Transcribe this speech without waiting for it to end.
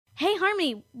Hey,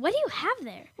 Harmony, what do you have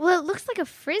there? Well, it looks like a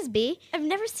Frisbee. I've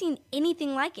never seen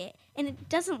anything like it, and it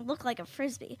doesn't look like a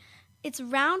Frisbee. It's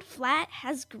round, flat,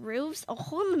 has grooves, a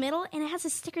hole in the middle, and it has a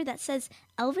sticker that says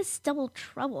Elvis Double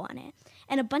Trouble on it,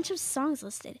 and a bunch of songs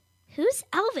listed. Who's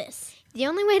Elvis? The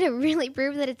only way to really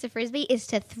prove that it's a Frisbee is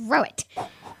to throw it.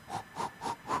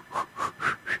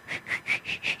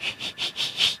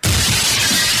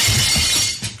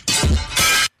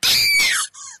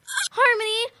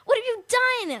 Harmony, what have you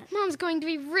done? Mom's going to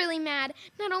be really mad.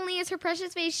 Not only is her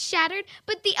precious vase shattered,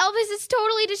 but the Elvis is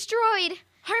totally destroyed.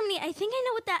 Harmony, I think I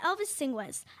know what that Elvis thing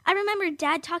was. I remember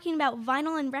Dad talking about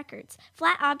vinyl and records,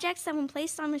 flat objects that when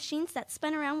placed on machines that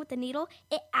spun around with the needle,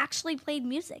 it actually played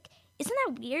music. Isn't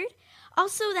that weird?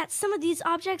 Also, that some of these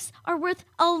objects are worth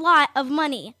a lot of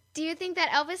money. Do you think that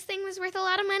Elvis thing was worth a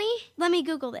lot of money? Let me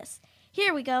Google this.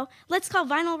 Here we go. Let's call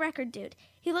Vinyl Record Dude.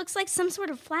 He looks like some sort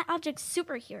of flat object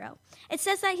superhero. It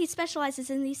says that he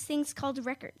specializes in these things called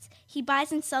records. He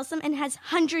buys and sells them and has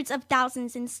hundreds of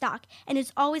thousands in stock and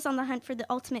is always on the hunt for the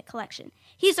ultimate collection.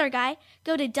 He's our guy.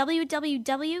 Go to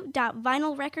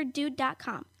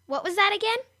www.vinylrecorddude.com. What was that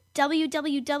again?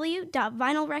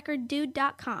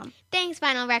 www.vinylrecorddude.com. Thanks,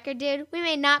 Vinyl Record Dude. We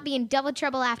may not be in double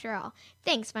trouble after all.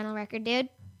 Thanks, Vinyl Record Dude.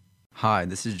 Hi,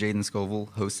 this is Jaden Scoville,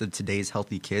 host of Today's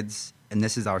Healthy Kids, and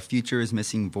this is our Future is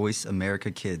Missing Voice America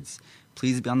Kids.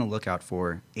 Please be on the lookout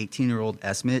for 18-year-old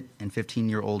Esmet and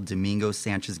 15-year-old Domingo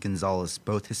Sanchez Gonzalez,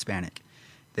 both Hispanic.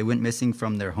 They went missing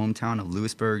from their hometown of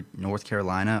Lewisburg, North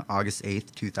Carolina, August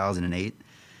 8th, 2008.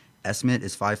 Esmet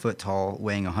is 5 foot tall,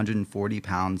 weighing 140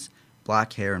 pounds,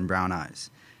 black hair and brown eyes.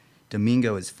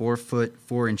 Domingo is 4 foot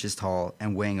 4 inches tall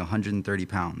and weighing 130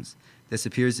 pounds. This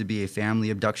appears to be a family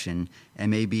abduction and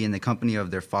may be in the company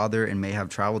of their father and may have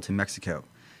traveled to Mexico.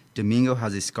 Domingo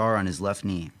has a scar on his left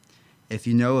knee. If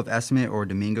you know of Esmet or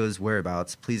Domingo's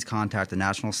whereabouts, please contact the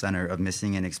National Center of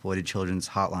Missing and Exploited Children's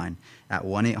hotline at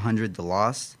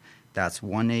 1-800-THE-LOST. That's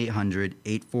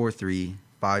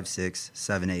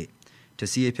 1-800-843-5678. To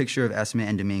see a picture of Esmet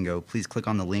and Domingo, please click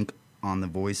on the link on the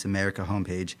Voice America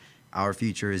homepage, Our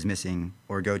Future is Missing,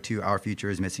 or go to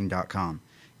ourfutureismissing.com.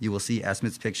 You will see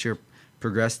Esmet's picture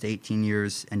progress to 18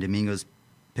 years and Domingo's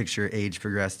picture age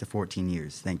progress to 14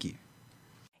 years. Thank you.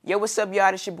 Yo, what's up,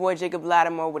 y'all? It's your boy Jacob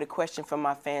Lattimore with a question from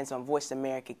my fans on Voice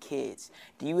America Kids.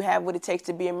 Do you have what it takes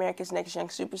to be America's next young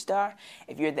superstar?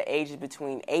 If you're the ages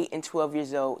between 8 and 12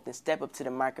 years old, then step up to the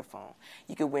microphone.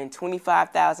 You could win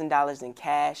 $25,000 in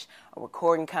cash, a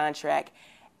recording contract,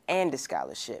 and a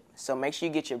scholarship. So make sure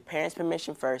you get your parents'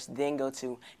 permission first, then go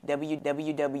to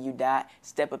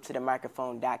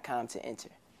www.stepuptothemicrophone.com to enter.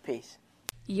 Peace.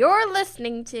 You're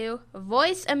listening to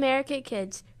Voice America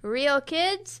Kids, real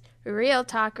kids, real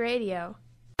talk radio.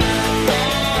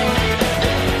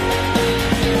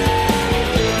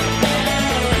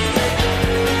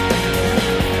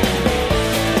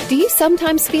 Do you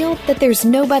sometimes feel that there's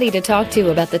nobody to talk to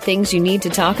about the things you need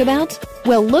to talk about?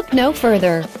 Well, look no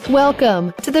further.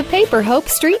 Welcome to the Paper Hope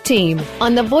Street Team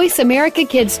on the Voice America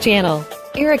Kids channel.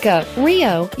 Ericka,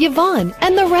 Rio, Yvonne,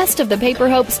 and the rest of the Paper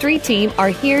Hope Street Team are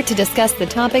here to discuss the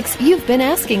topics you've been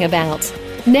asking about.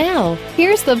 Now,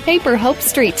 here's the Paper Hope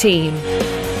Street Team.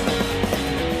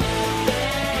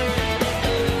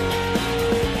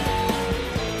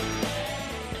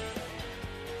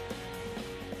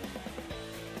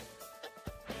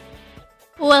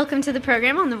 Welcome to the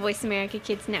program on the Voice America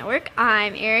Kids Network.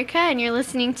 I'm Ericka, and you're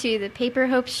listening to the Paper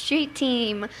Hope Street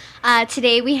Team.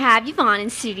 Today we have Yvonne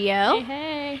in studio.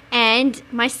 Hey. And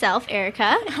myself,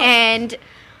 Ericka, and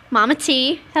Mama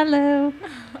T. Hello.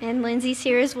 And Lindsay's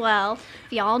here as well.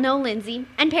 If y'all know Lindsay.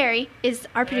 And Perry is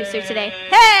our producer today.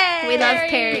 Hey! We love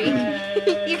Perry.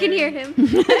 You can hear him.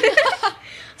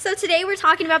 So today we're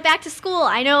talking about back to school.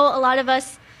 I know a lot of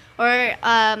us, or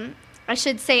I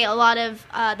should say a lot of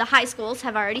the high schools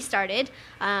have already started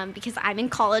because I'm in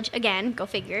college again. Go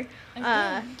figure.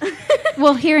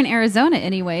 Well, here in Arizona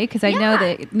anyway, because I know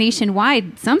that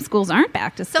nationwide some schools aren't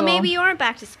back to school. So maybe you aren't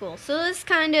back to school. So this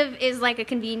kind of is like a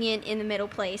convenient in the middle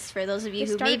place for those of you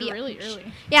who maybe really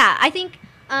early. Yeah, I think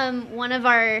one of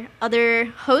our other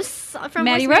hosts from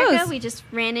Maddie Voice America, Rose. we just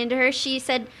ran into her. She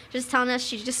said, just telling us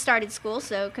she just started school,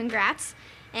 so congrats.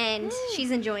 And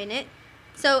she's enjoying it.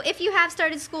 So if you have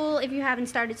started school, if you haven't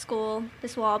started school,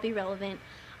 this will all be relevant.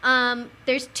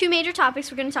 There's two major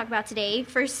topics we're going to talk about today.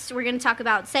 First, we're going to talk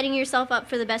about setting yourself up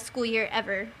for the best school year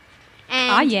ever.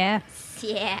 And, yeah.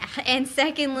 Yeah. And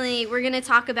secondly, we're going to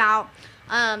talk about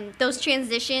those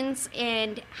transitions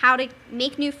and how to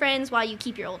make new friends while you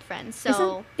keep your old friends.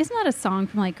 So Isn't that a song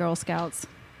from like Girl Scouts?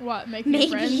 What, make new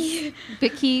friends?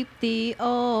 But keep the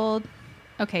old...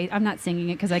 Okay, I'm not singing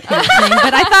it because I can't sing,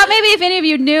 but I thought maybe if any of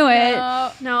you knew it.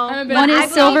 No. I One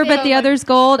is silver, but the other's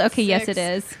gold. Okay, yes, 6. it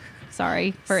is.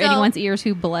 Sorry for So- anyone's ears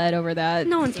who bled over that.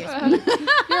 No one's ears.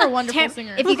 You're a wonderful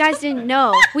singer. If you guys didn't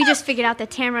know, we just figured out that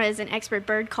Tamra is an expert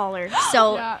bird caller.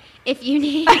 So Yeah. if you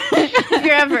need, if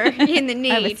you're ever in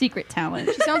the I have a need, secret talent.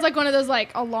 She sounds like one of those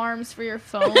like alarms for your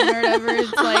phone or whatever.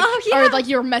 It's like, Oh, yeah. or like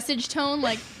your message tone,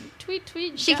 like tweet,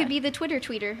 tweet. she yeah. could be the Twitter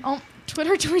tweeter. Oh,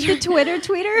 Twitter, Twitter, Twitter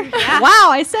tweeter? Wow,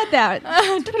 I said that.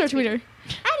 Twitter, Twitter.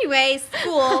 Anyways,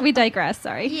 school. We digress,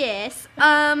 sorry. Yes.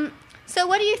 So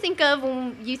what do you think of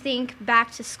when you think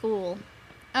back to school?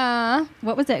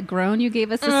 What was that groan you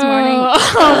gave us this morning?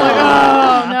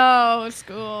 Oh no,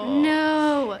 school.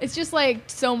 No. It's just like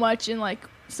so much in like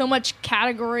so much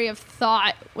category of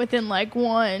thought within like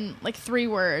 3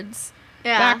 words.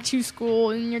 Yeah. Back to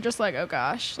school, and you're just like, oh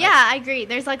gosh. Like, Yeah, I agree.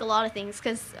 There's like a lot of things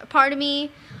because part of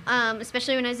me,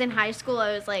 especially when I was in high school,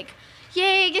 I was like,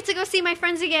 yay, I get to go see my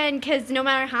friends again because no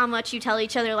matter how much you tell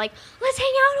each other, like, let's hang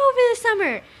out over the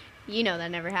summer, you know that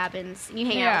never happens. You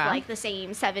hang out Yeah. with like the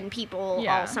same 7 people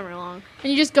Yeah. all summer long.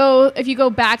 And you just go, if you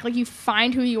go back, like you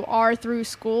find who you are through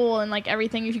school and like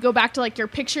everything. If you go back to like your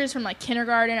pictures from like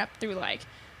kindergarten up through like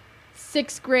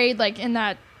 6th grade, like in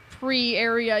that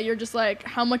pre-area, you're just like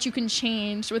how much you can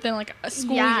change within like a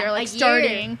school year, like a year.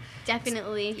 starting.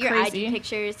 Definitely. Your crazy. ID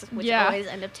pictures, which Yeah. always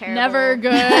end up terrible. Never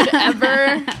good,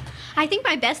 ever. I think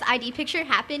my best ID picture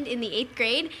happened in the 8th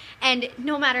grade, and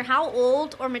no matter how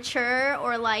old or mature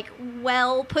or like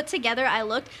well put together I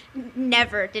looked,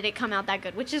 never did it come out that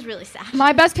good, which is really sad.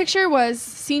 My best picture was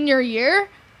senior year,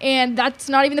 and that's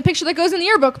not even the picture that goes in the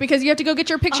yearbook because you have to go get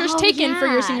your pictures Oh, taken for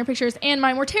yeah. your senior pictures, and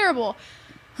mine were terrible.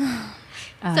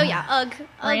 So yeah, ugh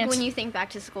Rant. when you think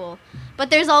back to school. But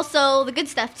there's also the good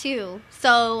stuff too.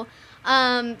 So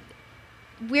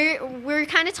we're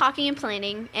kind of talking and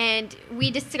planning, and we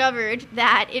discovered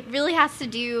that it really has to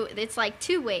do. It's like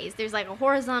 2 ways. There's like a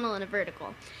horizontal and a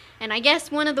vertical. And I guess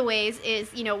one of the ways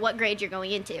is, you know, what grade you're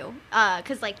going into.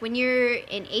 Because like when you're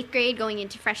in 8th grade going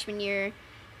into freshman year,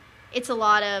 it's a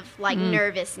lot of like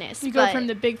nervousness. You go but- from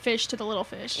the big fish to the little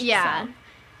fish. yeah. so.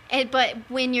 But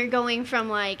when you're going from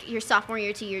like your sophomore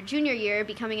year to your junior year,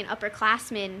 becoming an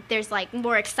upperclassman, there's like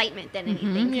more excitement than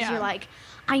anything because Yeah. you're like,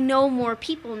 I know more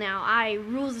people now. I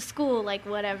rule the school, like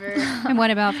whatever. And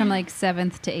what about from like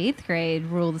 7th to 8th grade,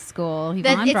 rule the school?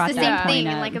 That Yvonne it's brought the that same point thing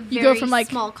up. in like a very You go from like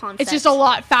small concept. It's just a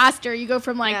lot faster. You go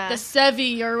from like Yeah. the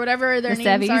Sevi or whatever their The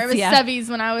names are. Sevies, It was yeah. Sevies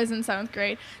when I was in 7th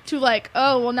grade to like,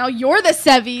 oh well, now you're the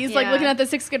Sevies. Like Yeah. looking at the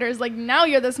 6th graders, like now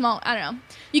you're the small. I don't know.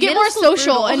 You get Middle more school's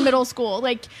social brutal. in middle school,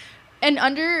 like. And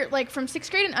under, like, from 6th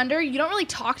grade and under, you don't really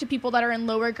talk to people that are in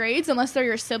lower grades unless they're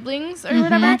your siblings or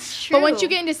whatever. That's But once true.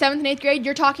 you get into 7th and 8th grade,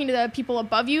 you're talking to the people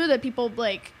above you, the people,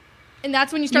 like, and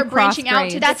that's when you start cross branching out to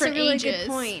grades. That's a different really ages.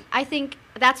 good point. I think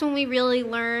that's when we really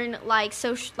learn like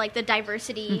social, like the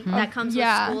diversity that comes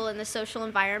Yeah. with school and the social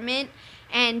environment,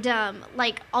 and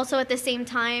like also at the same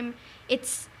time,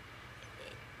 it's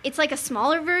like a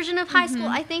smaller version of high school,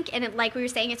 I think, and like we were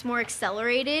saying, it's more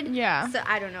accelerated. Yeah. So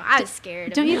I don't know. I was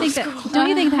scared. Don't of you think middle that? school. Don't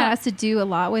you think that has to do a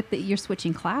lot with that you're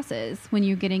switching classes when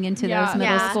you're getting into Yeah, those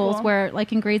middle yeah. schools? School. Where,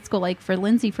 like in grade school, like for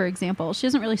Lindsay, for example, she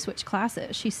doesn't really switch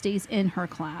classes. She stays in her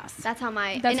class. That's how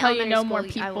That's in how you elementary know more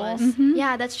school I people. was. Mhm.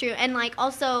 Yeah, that's true. And like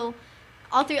also,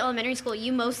 all through elementary school,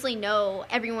 you mostly know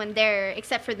everyone there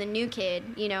except for the new kid,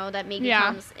 you know, that maybe Yeah.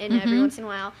 comes in every once in a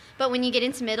while. But when you get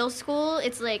into middle school,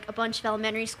 it's like a bunch of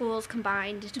elementary schools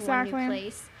combined into one Exactly. new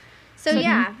place. So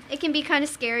yeah, it can be kind of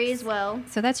scary as well.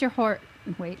 So that's your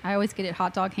Wait, I always get it.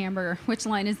 Hot dog, hamburger. Which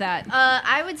line is that?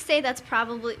 I would say that's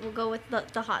probably we'll go with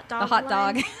the hot dog. The hot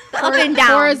line. dog. The up and down.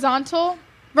 Horizontal.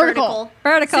 Vertical.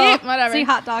 Vertical. See, whatever. See,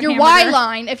 hot dog, Your hamburger. Y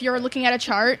line, if you're looking at a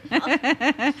chart,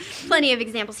 Plenty of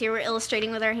examples here. We're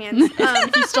illustrating with our hands.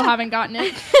 if you still haven't gotten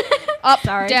it. Up,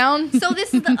 Sorry. down. So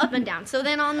this is the up and down. So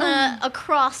then on the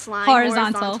across line,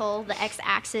 Horizontal. the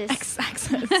x-axis.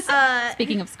 X-axis.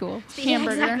 Speaking of school.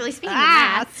 Hamburger. Exactly. Speaking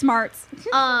Ah, of smarts.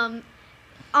 that,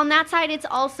 on that side,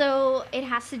 it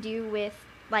has to do with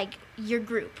like your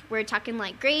group. We're talking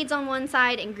like grades on one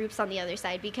side and groups on the other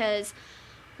side, because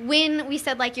when we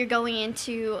said like you're going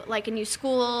into like a new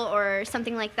school or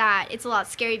something like that, it's a lot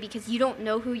scary because you don't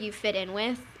know who you fit in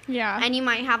with. Yeah. And you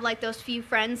might have like those few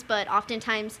friends, but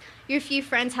oftentimes your few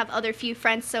friends have other few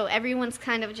friends, so everyone's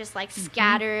kind of just like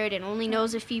scattered and only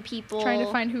knows a few people. Trying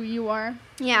to find who you are.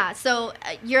 Yeah, so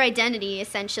your identity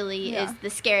essentially Yeah. is the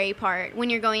scary part when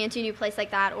you're going into a new place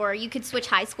like that, or you could switch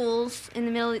high schools in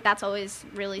the middle. That's always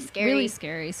really scary. Really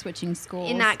scary switching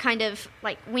schools. In that kind of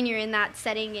like when you're in that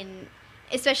setting, and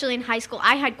especially in high school,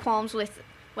 I had qualms with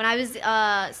when I was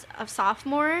a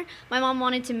sophomore, my mom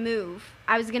wanted to move.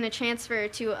 I was going to transfer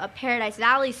to a Paradise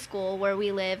Valley school where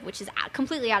we live, which is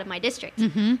completely out of my district,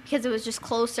 because it was just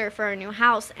closer for a new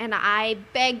house. And I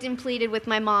begged and pleaded with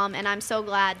my mom, and I'm so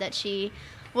glad that she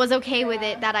was okay with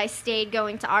it, that I stayed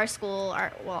going to our school,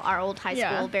 our old high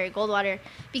school, Barry Goldwater,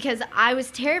 because I was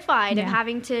terrified of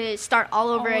having to start all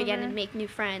over again and make new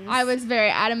friends. I was very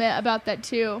adamant about that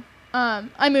too.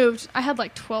 I moved. I had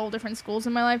like 12 different schools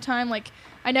in my lifetime. Like,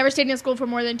 I never stayed in a school for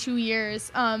more than 2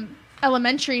 years,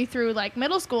 elementary through like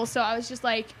middle school. So I was just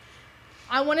like,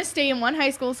 I want to stay in one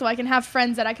high school so I can have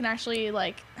friends that I can actually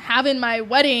like have in my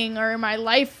wedding or my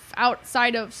life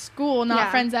outside of school,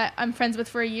 not friends that I'm friends with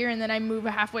for a year and then I move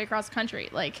halfway across the country.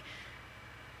 Like,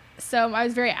 so I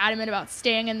was very adamant about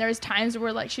staying, and there's times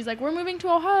where like she's like, we're moving to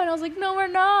Ohio, and I was like, no, we're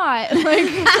not. Like,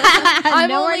 I'm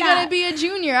only gonna be a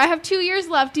junior. I have 2 years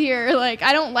left here. Like,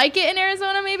 I don't like it in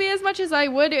Arizona maybe as much as I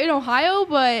would in Ohio,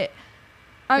 but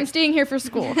I'm staying here for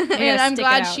school, and I'm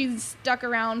glad she's stuck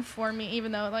around for me,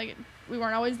 even though like we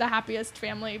weren't always the happiest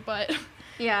family. But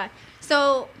yeah,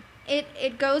 so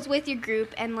it goes with your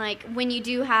group, and like when you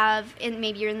do have, and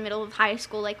maybe you're in the middle of high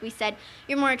school, like we said,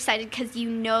 you're more excited because you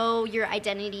know your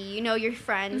identity, you know your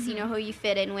friends, you know who you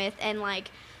fit in with, and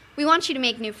like we want you to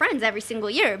make new friends every single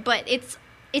year, but it's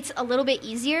a little bit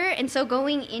easier. And so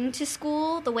going into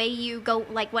school, the way you go,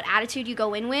 like what attitude you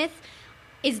go in with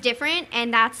is different,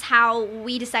 and that's how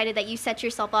we decided that you set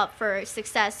yourself up for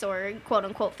success or quote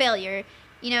unquote failure.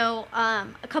 You know,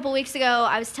 a couple weeks ago,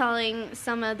 I was telling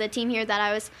some of the team here that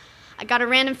I got a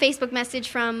random Facebook message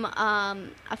from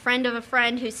a friend of a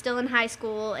friend who's still in high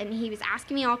school, and he was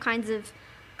asking me all kinds of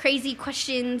crazy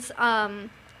questions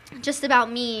just about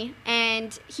me,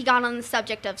 and he got on the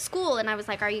subject of school, and I was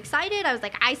like, are you excited? I was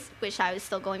like, I wish I was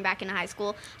still going back into high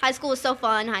school. High school was so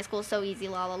fun. High school was so easy,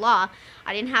 la, la, la.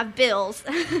 I didn't have bills.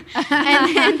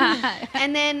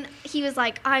 and then he was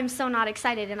like, I'm so not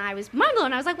excited, and I was mind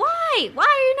blown. I was like, why? Why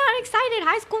are you not excited?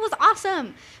 High school was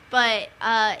awesome. But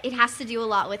it has to do a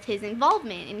lot with his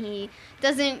involvement, and he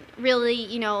doesn't really,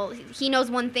 you know, he knows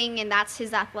one thing, and that's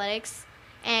his athletics.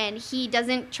 And he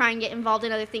doesn't try and get involved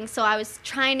in other things. So I was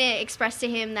trying to express to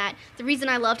him that the reason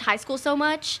I loved high school so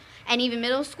much, and even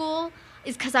middle school,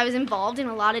 is because I was involved in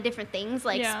a lot of different things,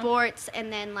 like sports,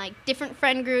 and then like different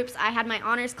friend groups. I had my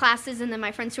honors classes, and then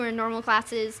my friends who were in normal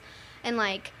classes, and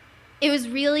like it was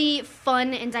really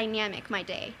fun and dynamic, my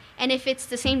day. And if it's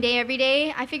the same day every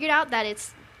day, I figured out that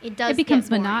it becomes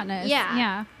monotonous.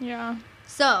 Yeah.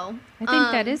 So I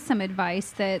think that is some advice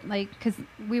that, like, because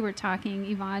we were talking,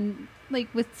 Yvonne, like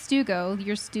with Stugo,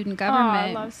 your student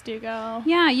government. Oh, I love Stugo.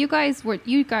 Yeah, you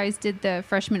guys did the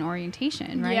freshman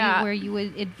orientation, right? Yeah. Where you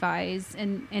would advise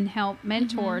and help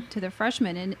mentor to the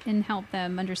freshmen and help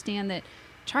them understand that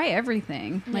try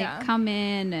everything. Like come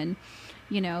in and,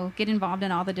 you know, get involved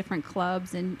in all the different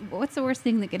clubs. And what's the worst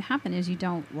thing that could happen is you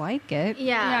don't like it.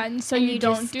 Yeah, and so you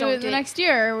don't do it the next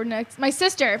year or next. My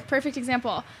sister, perfect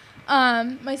example.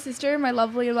 My sister, my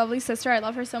lovely, lovely sister, I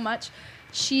love her so much.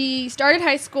 She started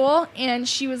high school, and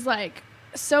she was, like,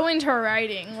 so into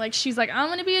writing. Like, she's like, I'm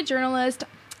going to be a journalist.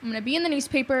 I'm going to be in the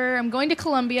newspaper. I'm going to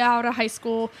Columbia out of high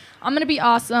school. I'm going to be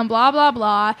awesome, blah, blah,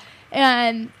 blah.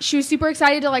 And she was super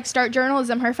excited to, like, start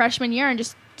journalism her freshman year and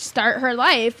just start her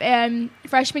life. And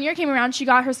freshman year came around, she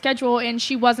got her schedule, and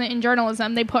she wasn't in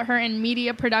journalism. They put her in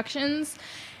media productions,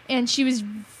 and she was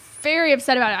very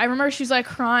upset about it. I remember she was, like,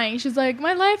 crying. She's like,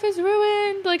 my life is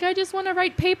ruined. Like, I just want to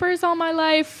write papers all my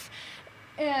life.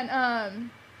 And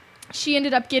she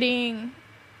ended up going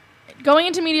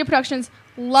into media productions,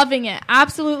 loving it,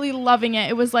 absolutely loving it.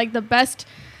 It was like the best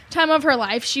time of her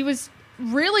life. She was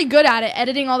really good at it,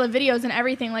 editing all the videos and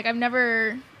everything. Like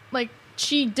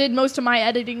she did most of my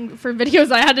editing for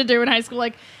videos I had to do in high school.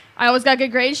 Like, I always got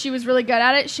good grades. She was really good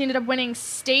at it. She ended up winning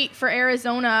state for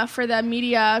Arizona for the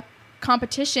media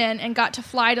competition and got to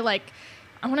fly to, like,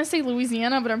 I want to say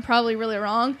Louisiana, but I'm probably really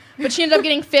wrong. But she ended up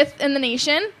getting 5th in the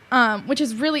nation, which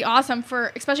is really awesome,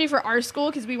 especially for our school,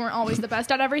 because we weren't always the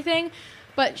best at everything.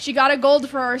 But she got a gold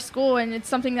for our school, and it's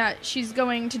something that she's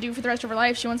going to do for the rest of her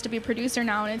life. She wants to be a producer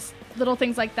now, and it's little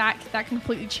things like that that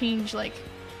completely change, like,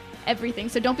 everything.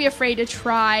 So don't be afraid to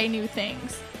try new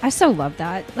things. I so love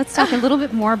that. Let's talk a little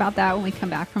bit more about that when we come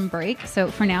back from break.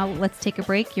 So for now, let's take a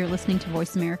break. You're listening to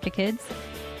Voice America Kids.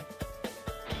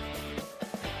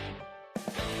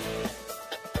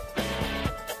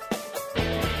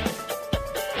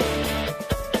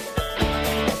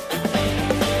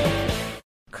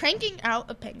 Cranking out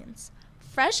opinions.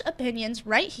 Fresh opinions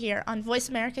right here on Voice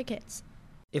America Kids.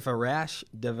 If a rash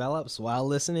develops while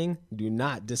listening, do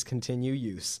not discontinue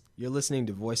use. You're listening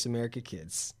to Voice America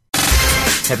Kids.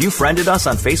 Have you friended us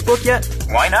on Facebook yet?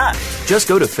 Why not? Just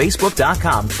go to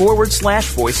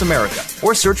facebook.com/Voice America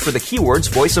or search for the keywords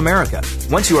Voice America.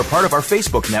 Once you are part of our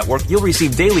Facebook network, you'll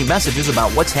receive daily messages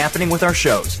about what's happening with our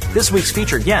shows, this week's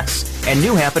featured guests, and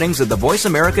new happenings of the Voice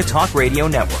America Talk Radio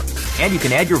Network. And you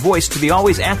can add your voice to the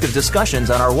always active discussions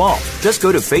on our wall. Just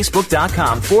go to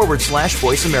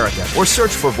facebook.com/Voice America or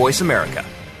search for Voice America.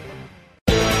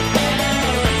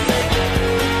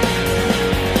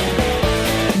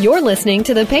 You're listening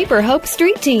to the Paper Hope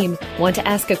Street Team. Want to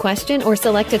ask a question or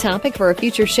select a topic for a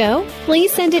future show?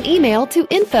 Please send an email to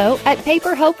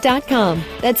info@paperhope.com.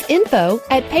 That's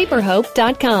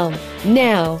info@paperhope.com.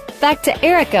 Now, back to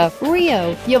Ericka,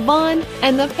 Rio, Yvonne,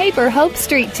 and the Paper Hope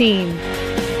Street Team.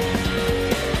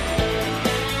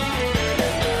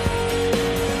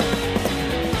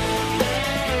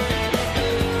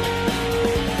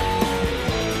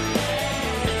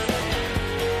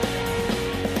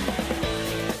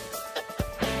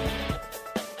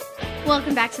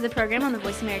 Welcome back to the program on the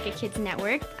Voice America Kids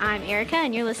Network. I'm Ericka,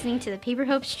 and you're listening to the Paper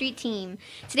Hope Street Team.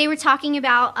 Today we're talking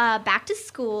about back to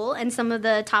school and some of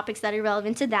the topics that are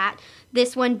relevant to that.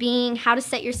 This one being how to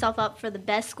set yourself up for the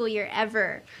best school year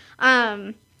ever.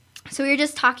 So we were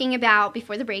just talking about,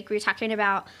 before the break, we were talking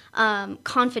about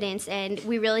confidence, and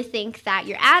we really think that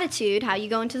your attitude, how you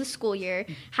go into the school year,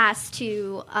 has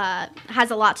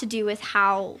a lot to do with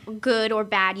how good or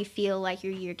bad you feel like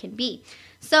your year can be.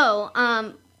 So,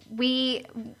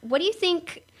 what do you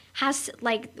think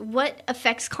what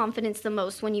affects confidence the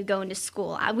most when you go into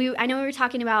school? I know we were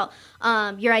talking about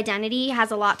your identity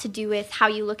has a lot to do with how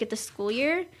you look at the school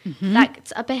year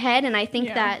that's up ahead, and I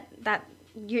think that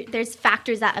there's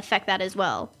factors that affect that as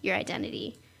well, your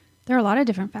identity. There are a lot of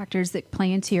different factors that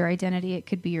play into your identity. It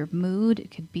could be your mood.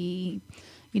 It could be,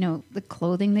 the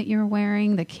clothing that you're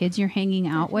wearing, the kids you're hanging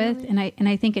out with. And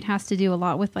I think it has to do a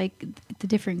lot with like the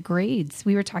different grades.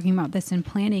 We were talking about this in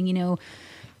planning,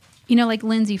 like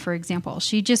Lindsay, for example,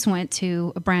 she just went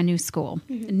to a brand new school,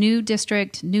 new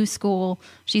district, new school.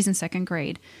 She's in second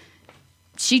grade.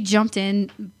 She jumped in,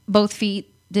 both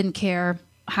feet, didn't care.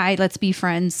 Hi, let's be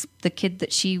friends. The kid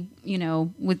that she,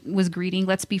 was greeting,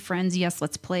 let's be friends. Yes,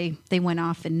 let's play. They went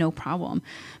off and no problem.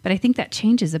 But I think that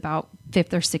changes about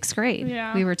 5th or 6th grade.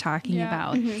 Yeah. We were talking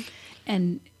about.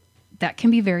 And that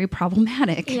can be very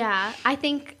problematic. Yeah, I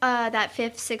think that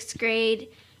 5th, 6th grade,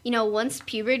 once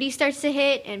puberty starts to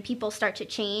hit and people start to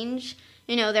change,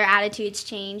 their attitudes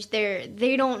change.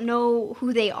 They don't know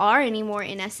who they are anymore,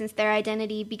 in essence, their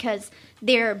identity, because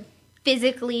they're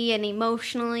physically and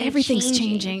emotionally everything's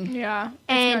changing. Yeah,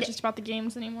 it's not just about the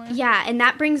games anymore. Yeah, and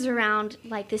that brings around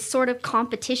like this sort of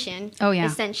competition. Oh yeah,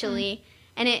 essentially.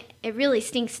 And it really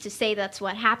stinks to say that's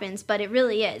what happens, but it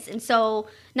really is. And so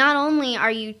not only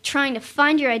are you trying to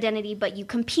find your identity, but you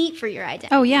compete for your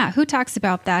identity. Oh yeah, who talks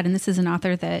about that? And this is an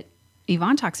author that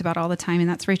Yvonne talks about all the time, and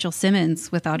that's Rachel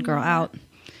Simmons with Odd Girl Out.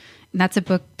 And that's a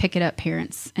book, pick it up,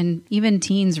 parents. And even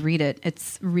teens read it.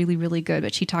 It's really, really good.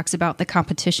 But she talks about the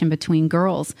competition between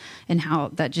girls and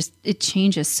how that it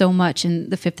changes so much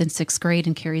in the 5th and 6th grade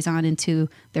and carries on into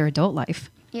their adult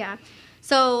life. Yeah.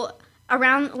 So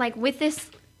around, with this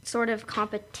sort of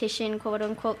competition, quote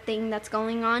unquote, thing that's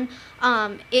going on,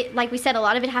 it, like we said, a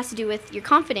lot of it has to do with your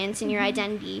confidence and your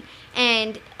identity.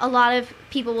 And a lot of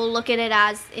people will look at it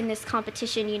as, in this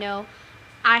competition,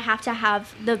 I have to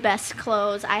have the best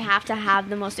clothes. I have to have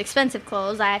the most expensive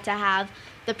clothes. I have to have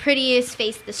the prettiest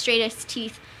face, the straightest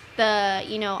teeth,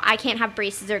 I can't have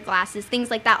braces or glasses,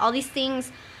 things like that. All these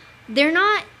things, they're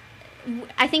not,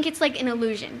 I think it's like an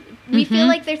illusion. We feel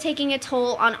like they're taking a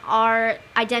toll on our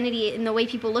identity and the way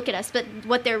people look at us, but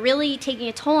what they're really taking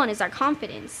a toll on is our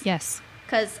confidence. Yes.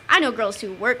 Because I know girls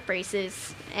who work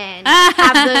braces and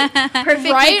have the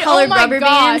perfectly colored rubber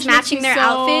bands matching their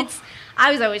outfits.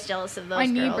 I was always jealous of those girls.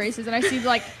 I need braces, and I see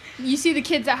you see the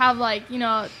kids that have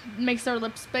makes their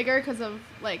lips bigger because of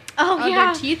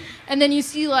their teeth, and then you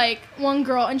see one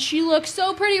girl and she looks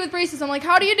so pretty with braces. I'm like,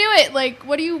 how do you do it?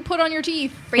 What do you put on your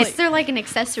teeth? Braces are like an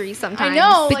accessory sometimes. I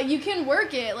know, you can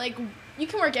work it, you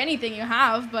can work anything you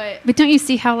have, but don't you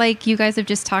see how you guys have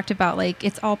just talked about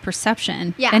it's all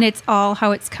perception, and it's all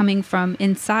how it's coming from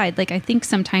inside. I think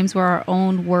sometimes we're our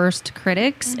own worst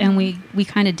critics, and we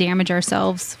kind of damage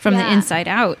ourselves from the inside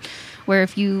out. Where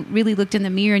if you really looked in the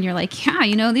mirror and you're like,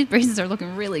 yeah, these braces are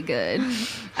looking really good.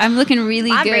 I'm looking really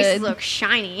good. My braces look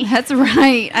shiny. That's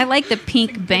right. I like the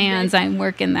pink bands. I'm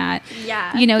working that.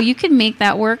 Yeah. You can make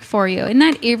that work for you. And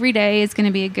not every day is going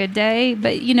to be a good day.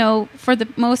 But, for the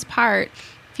most part,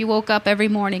 if you woke up every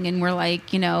morning and we're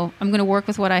like, I'm going to work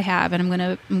with what I have, and I'm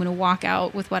going to walk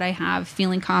out with what I have,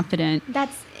 feeling confident.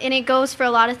 it goes for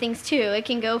a lot of things too. It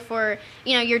can go for,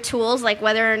 your tools, like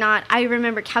whether or not, I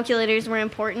remember calculators were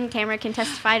important. Tamra can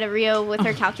testify to Rio with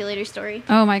her calculator story.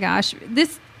 Oh my gosh.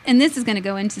 This is going to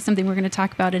go into something we're going to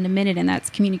talk about in a minute, and that's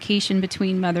communication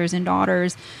between mothers and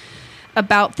daughters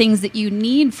about things that you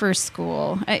need for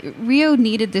school. Rio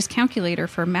needed this calculator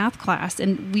for math class,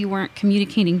 and we weren't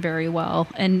communicating very well.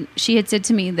 And she had said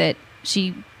to me that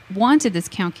she wanted this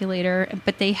calculator,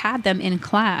 but they had them in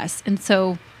class. And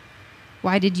so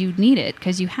why did you need it?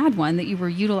 Because you had one that you were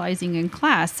utilizing in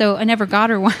class. So I never got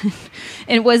her one.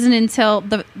 And it wasn't until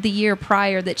the year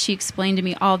prior that she explained to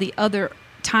me all the other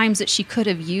times that she could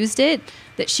have used it,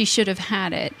 that she should have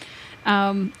had it.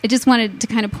 I just wanted to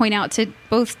kind of point out to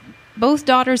both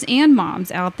daughters and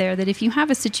moms out there that if you have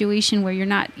a situation where you're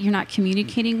not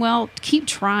communicating well, keep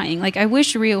trying. Like, I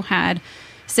wish Rio had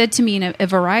said to me in a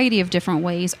variety of different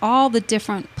ways all the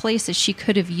different places she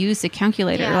could have used the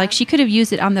calculator. Yeah. Like, she could have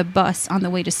used it on the bus on the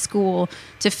way to school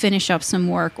to finish up some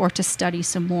work or to study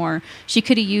some more. She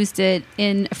could have used it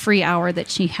in a free hour that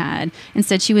she had.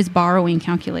 Instead, she was borrowing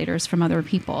calculators from other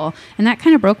people. And that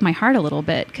kind of broke my heart a little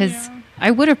bit, because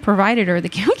I would have provided her the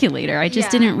calculator. I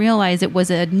just didn't realize it was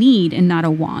a need and not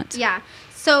a want. Yeah.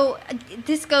 So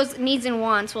this goes needs and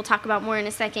wants. We'll talk about more in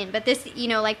a second. But this,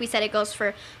 like we said, it goes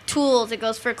for tools. It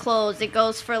goes for clothes. It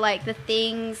goes for like the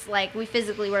things like we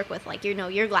physically work with, like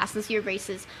your glasses, your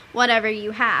braces, whatever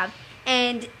you have.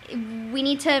 And we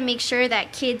need to make sure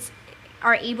that kids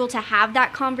are able to have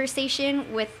that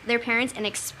conversation with their parents and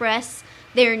express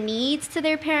their needs to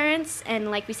their parents.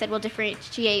 And like we said, we'll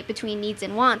differentiate between needs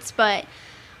and wants. But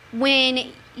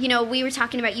when we were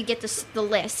talking about, you get the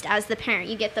list as the parent.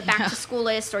 You get the back to school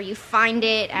list, or you find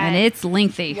it at and it's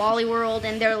lengthy. Wally World,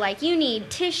 and they're like, you need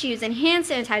tissues and hand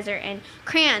sanitizer and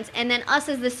crayons. And then us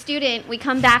as the student, we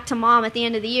come back to mom at the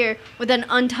end of the year with an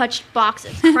untouched box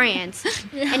of crayons.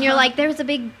 And you're like, there's a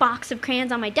big box of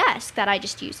crayons on my desk that I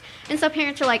just used. And so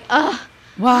parents are like, ugh,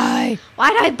 why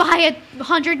did I buy a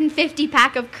 150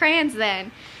 pack of crayons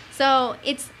then? So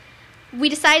we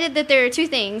decided that there are two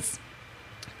things.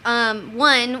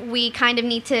 One, we kind of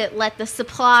need to let the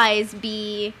supplies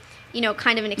be,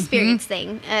 kind of an experience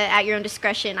thing at your own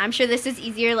discretion. I'm sure this is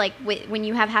easier, like when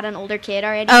you have had an older kid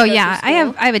already. Oh yeah, I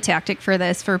have a tactic for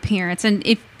this for parents, and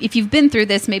if you've been through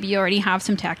this, maybe you already have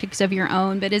some tactics of your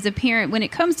own. But as a parent, when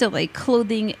it comes to like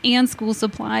clothing and school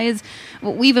supplies,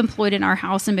 what we've employed in our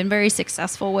house and been very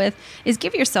successful with is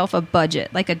give yourself a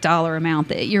budget, like a dollar amount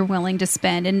that you're willing to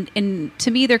spend. And to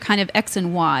me, they're kind of X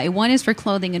and Y. One is for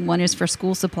clothing and one is for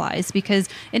school supplies, because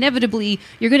inevitably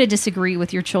you're going to disagree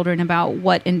with your children about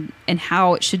what and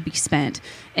how it should be spent.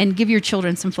 And give your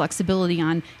children some flexibility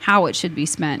on how it should be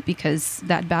spent, because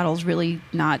that battle's really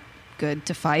not good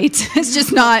to fight. It's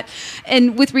just not.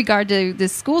 And with regard to the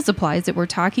school supplies that we're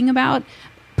talking about,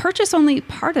 purchase only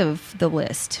part of the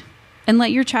list and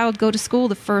let your child go to school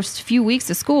the first few weeks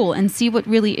of school and see what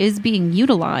really is being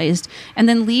utilized, and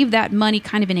then leave that money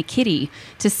kind of in a kitty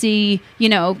to see,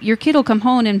 your kid will come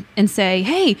home and say,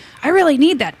 hey, I really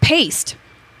need that paste.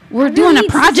 We're doing a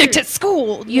project at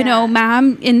school, you know,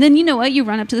 Mom. And then, you know what? You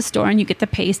run up to the store and you get the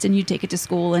paste and you take it to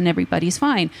school and everybody's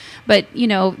fine. But,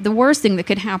 the worst thing that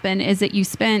could happen is that you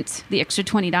spent the extra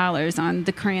 $20 on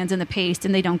the crayons and the paste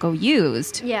and they don't go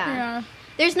used. Yeah.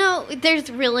 There's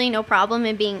really no problem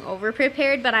in being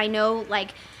over-prepared, but I know,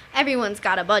 like, everyone's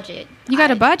got a budget. You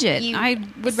got a budget. I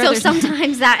would rather. So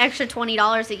sometimes that extra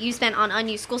 $20 that you spent on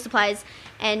unused school supplies,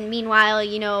 and meanwhile,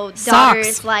 daughter's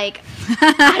socks. like,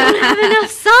 I don't have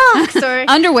enough socks, or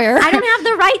underwear. I don't have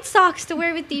the right socks to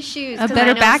wear with these shoes. A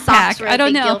better backpack. I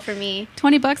don't know. Deal for me.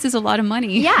 $20 is a lot of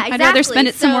money. Yeah, exactly. I'd rather spend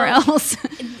it somewhere else.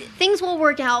 Things will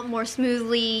work out more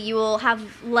smoothly. You will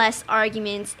have less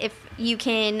arguments if you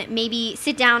can maybe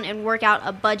sit down and work out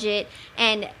a budget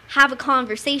and have a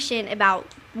conversation about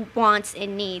wants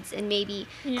and needs, and maybe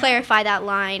clarify that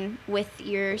line with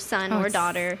your son or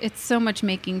daughter. It's so much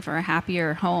making for a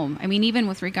happier home. I mean, even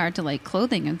with regard to like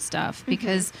clothing and stuff,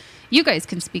 because you guys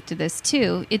can speak to this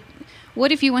too.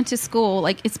 What if you went to school,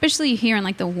 like especially here in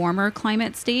like the warmer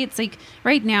climate states, like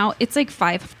right now it's like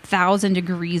 5,000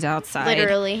 degrees outside.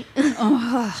 Literally.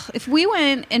 If we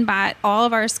went and bought all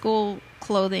of our school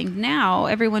clothing now,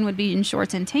 everyone would be in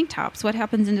shorts and tank tops. What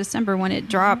happens in December when it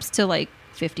drops to like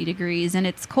 50 degrees and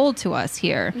it's cold to us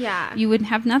here? Yeah. You would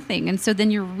have nothing. And so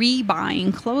then you're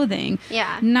rebuying clothing.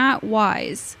 Yeah. Not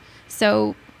wise.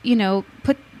 So,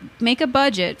 make a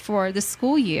budget for the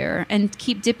school year and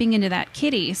keep dipping into that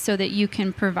kitty so that you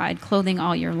can provide clothing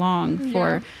all year long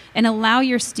and allow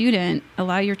your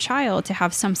child to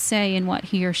have some say in what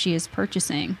he or she is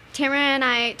purchasing. Tamra and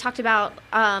I talked about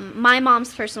my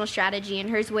mom's personal strategy and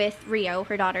hers with Rio,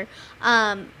 her daughter.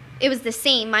 it was the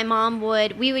same. My mom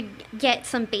we would get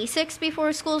some basics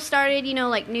before school started,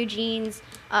 like new jeans,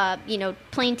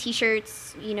 plain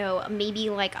t-shirts, maybe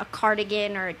like a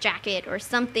cardigan or a jacket or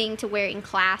something to wear in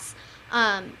class.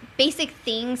 Basic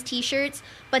things, t-shirts,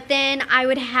 but then I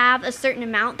would have a certain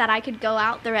amount that I could go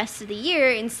out the rest of the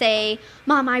year and say,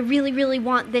 Mom, I really, really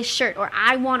want this shirt, or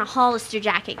I want a Hollister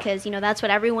jacket because, that's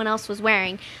what everyone else was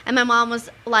wearing. And my mom was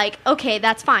like, okay,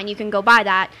 that's fine, you can go buy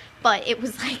that. But it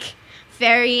was like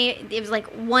it was like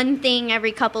one thing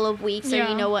every couple of weeks, or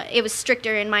it was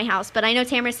stricter in my house. But I know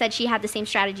Tamra said she had the same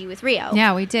strategy with Rio.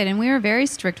 Yeah, we did. And we were very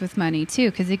strict with money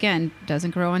too, because again, doesn't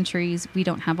grow on trees. We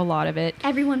don't have a lot of it.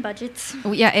 Everyone budgets.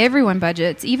 Yeah, everyone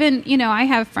budgets. Even, I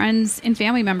have friends and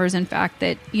family members, in fact,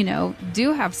 that,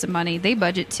 do have some money. They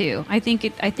budget too. I think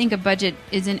a budget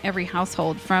is in every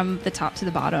household from the top to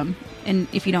the bottom. And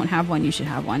if you don't have one, you should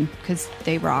have one because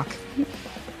they rock.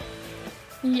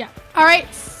 Yeah. All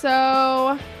right,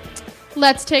 so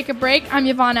let's take a break. I'm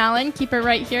Yvonne Allen. Keep it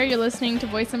right here. You're listening to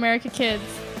Voice America Kids.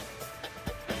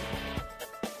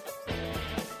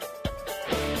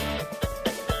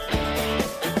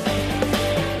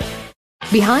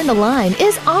 Behind the Line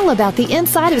is all about the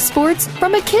inside of sports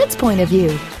from a kid's point of view.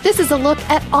 This is a look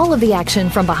at all of the action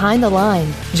from behind the line.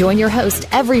 Join your host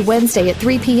every Wednesday at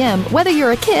 3 p.m., whether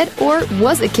you're a kid or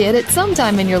was a kid at some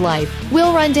time in your life.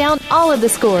 We'll run down all of the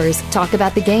scores, talk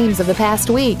about the games of the past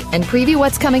week, and preview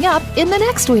what's coming up in the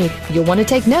next week. You'll want to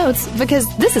take notes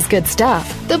because this is good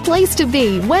stuff. The place to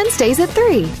be Wednesdays at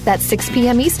 3. That's 6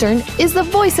 p.m. Eastern is the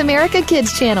Voice America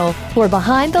Kids channel for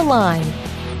Behind the Line.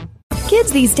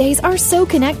 Kids these days are so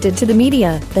connected to the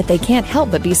media that they can't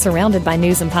help but be surrounded by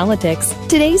news and politics.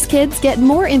 Today's kids get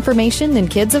more information than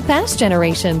kids of past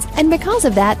generations, and because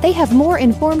of that, they have more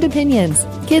informed opinions.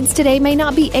 Kids today may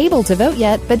not be able to vote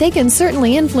yet, but they can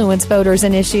certainly influence voters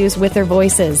and issues with their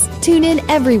voices. Tune in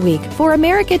every week for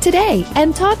America Today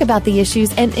and talk about the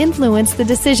issues and influence the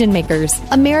decision makers.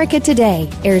 America Today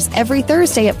airs every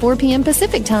Thursday at 4 p.m.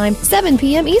 Pacific Time, 7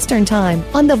 p.m. Eastern Time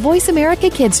on the Voice America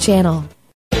Kids channel.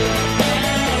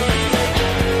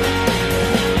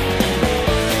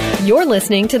 You're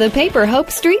listening to the Paper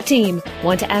Hope Street Team.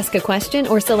 Want to ask a question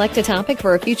or select a topic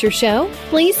for a future show?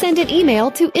 Please send an email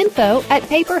to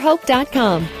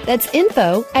info@paperhope.com. That's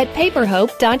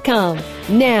info@paperhope.com.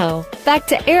 Now, back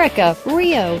to Ericka,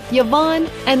 Rio, Yvonne,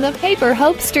 and the Paper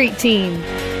Hope Street Team.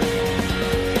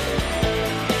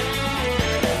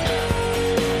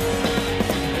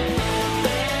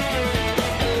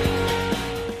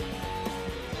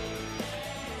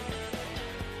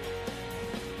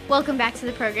 Welcome back to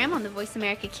the program on the Voice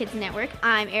America Kids Network.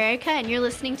 I'm Ericka, and you're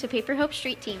listening to Paper Hope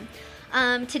Street Team.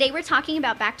 Today we're talking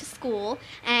about back to school,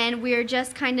 and we're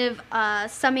just kind of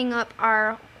summing up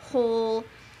our whole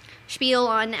spiel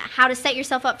on how to set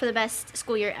yourself up for the best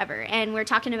school year ever. And we're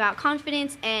talking about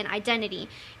confidence and identity,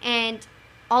 and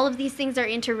all of these things are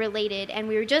interrelated. And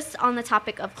we were just on the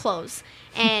topic of clothes,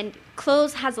 and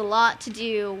clothes has a lot to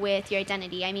do with your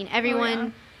identity. I mean, everyone... Oh,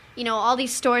 yeah. All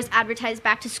these stores advertise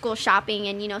back to school shopping,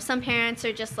 and, some parents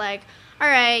are just like, all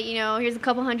right, here's a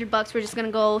couple $100. We're just going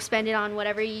to go spend it on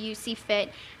whatever you see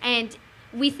fit. And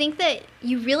we think that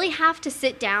you really have to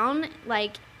sit down,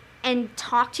 and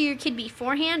talk to your kid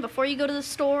beforehand, before you go to the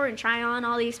store and try on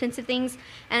all the expensive things,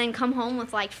 and then come home with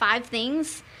 5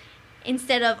 things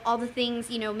instead of all the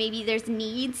things, maybe there's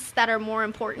needs that are more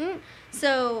important.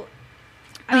 So...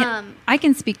 I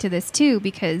can speak to this too,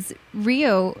 because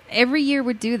Rio every year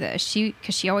would do this.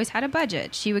 Because she always had a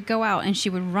budget. She would go out and she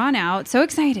would run out, so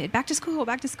excited, back to school,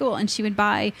 and she would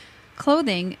buy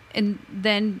clothing. And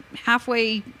then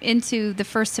halfway into the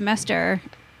first semester,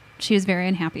 she was very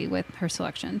unhappy with her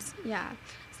selections. Yeah,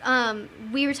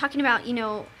 we were talking about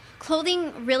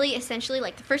clothing. Really, essentially,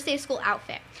 the first day of school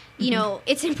outfit.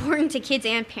 It's important to kids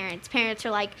and parents. Parents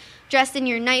are dressed in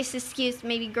your nicest cute.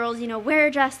 Maybe girls, wear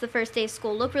a dress the first day of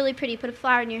school. Look really pretty. Put a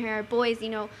flower in your hair. Boys,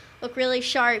 look really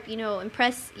sharp.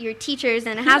 Impress your teachers.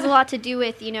 And it has a lot to do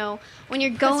with, when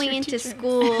you're going into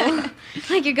school,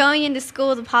 you're going into school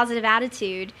with a positive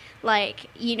attitude.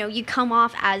 You come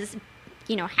off as,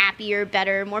 happier,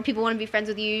 better. More people want to be friends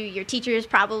with you. Your teachers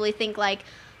probably think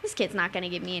this kid's not going to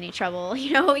give me any trouble.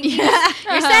 You're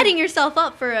setting yourself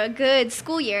up for a good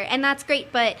school year, and that's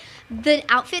great. But the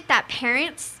outfit that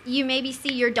parents, you maybe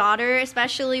see your daughter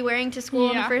especially wearing to school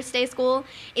on the first day of school,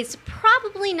 is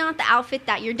probably not the outfit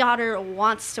that your daughter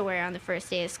wants to wear on the first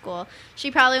day of school.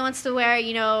 She probably wants to wear,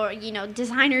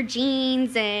 designer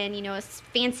jeans and, a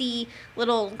fancy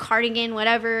little cardigan,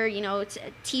 whatever, a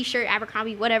T-shirt,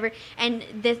 Abercrombie, whatever. And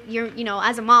you're,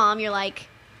 as a mom, you're like,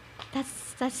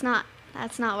 that's not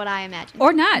what I imagined.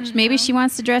 Or not. Mm-hmm. Maybe she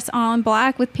wants to dress all in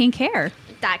black with pink hair.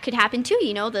 that could happen too,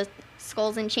 you know, the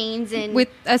skulls and chains and with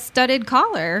a studded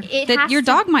collar that your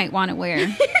dog might want to wear.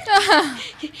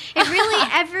 It really,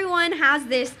 everyone has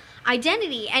this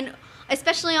identity, and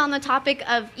especially on the topic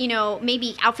of, you know,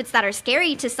 maybe outfits that are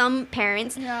scary to some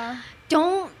parents.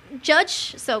 Don't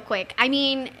judge so quick. I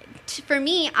mean, for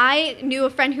me, I knew a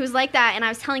friend who was like that, and I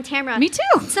was telling Tamra, me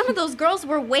too, some of those girls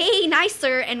were way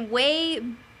nicer and way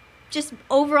just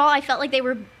overall, I felt like they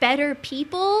were better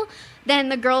people than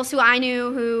the girls who I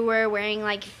knew who were wearing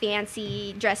like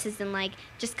fancy dresses, and like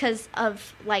just because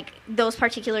of like those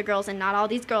particular girls, and not all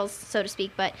these girls, so to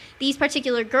speak, but these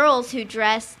particular girls who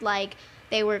dressed like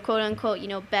they were quote unquote, you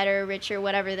know, better, richer,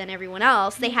 whatever than everyone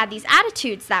else. They had these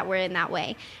attitudes that were in that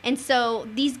way. And so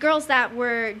these girls that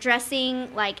were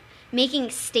dressing like making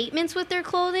statements with their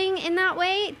clothing in that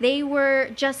way, they were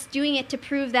just doing it to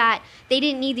prove that they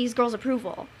didn't need these girls'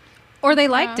 approval. Or they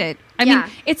liked it. I mean,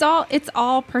 it's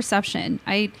all perception.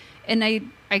 I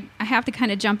have to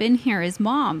kind of jump in here as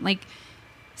mom. Like,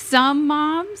 some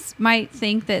moms might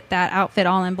think that outfit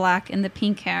all in black and the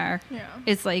pink hair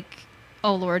is like,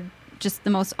 oh Lord, just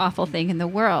the most awful thing in the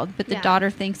world. But the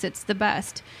daughter thinks it's the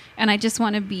best. And I just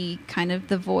want to be kind of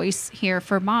the voice here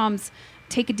for moms.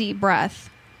 Take a deep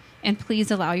breath and please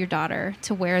allow your daughter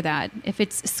to wear that. If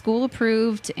it's school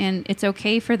approved and it's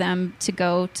okay for them to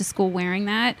go to school wearing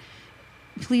that,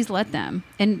 please let them,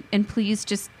 and please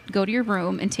just go to your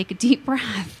room and take a deep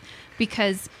breath,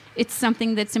 because it's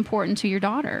something that's important to your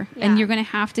daughter, and you're going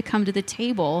to have to come to the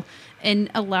table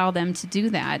and allow them to do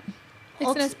that.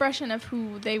 It's an expression of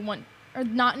who they want, or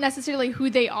not necessarily who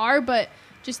they are, but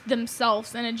just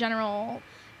themselves in a general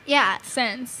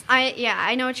sense.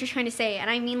 I know what you're trying to say, and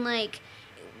I mean like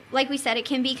we said, it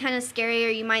can be kind of scary, or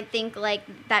you might think like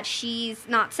that she's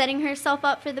not setting herself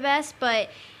up for the best, but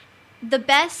the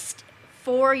best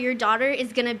for your daughter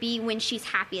is going to be when she's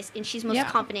happiest and she's most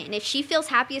confident. And if she feels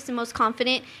happiest and most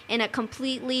confident in a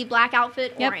completely black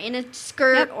outfit or in a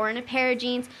skirt or in a pair of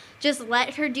jeans, just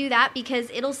let her do that,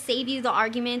 because it'll save you the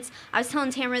arguments. I was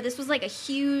telling Tamra, this was like a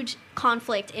huge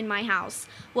conflict in my house,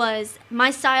 was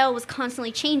my style was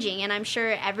constantly changing, and I'm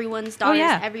sure everyone's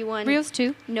daughters, everyone Rio's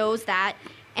too knows that.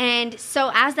 And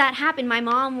so as that happened, my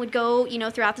mom would go, you know,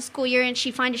 throughout the school year, and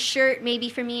she'd find a shirt maybe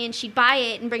for me, and she'd buy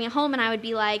it and bring it home, and I would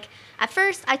be like, at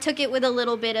first I took it with a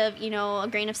little bit of, you know, a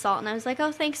grain of salt, and I was like,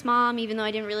 oh, thanks, Mom, even though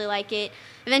I didn't really like it.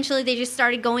 Eventually they just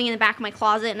started going in the back of my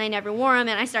closet, and I never wore them,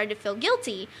 and I started to feel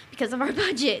guilty because of our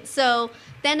budget. So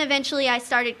then eventually I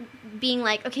started being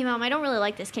like, okay, Mom, I don't really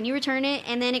like this. Can you return it?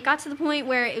 And then it got to the point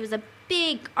where it was a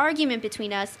big argument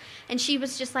between us, and she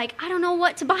was just like, I don't know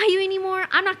what to buy you anymore.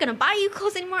 I'm not going to buy you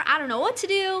clothes anymore. I don't know what to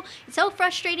do. It's so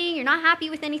frustrating. You're not happy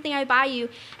with anything I buy you.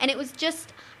 And it was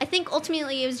just, I think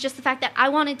ultimately it was just the fact that I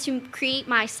wanted to create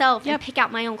myself and pick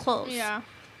out my own clothes. Yeah.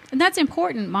 And that's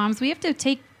important, moms. We have to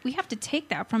take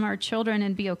that from our children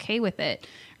and be okay with it.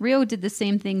 Rio did the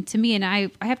same thing to me, and I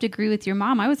have to agree with your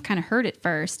mom. I was kind of hurt at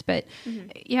first, but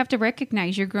you have to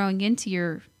recognize you're growing into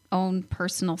your own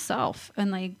personal self,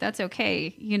 and like that's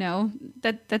okay, you know,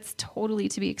 that's totally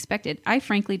to be expected. I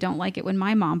frankly don't like it when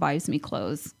my mom buys me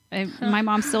clothes. My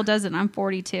mom still does it, and I'm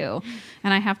 42,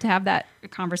 and I have to have that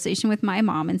conversation with my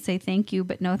mom and say thank you,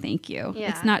 but no thank you.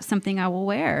 It's not something I will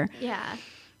wear.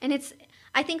 And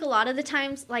I think a lot of the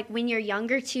times, like when you're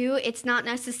younger too, it's not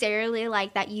necessarily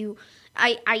like that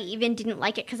I even didn't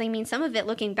like it, because I mean, some of it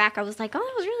looking back, I was like, oh,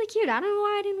 that was really cute. I don't know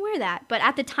why I didn't wear that. But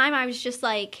at the time, I was just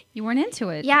like, you weren't into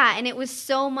it. Yeah, and it was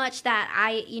so much that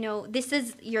this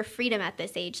is your freedom at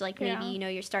this age. Like maybe, you know,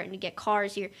 you're starting to get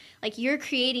cars. You're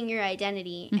creating your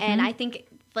identity. And I think,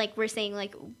 like we're saying,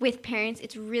 like with parents,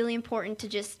 it's really important to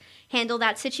just handle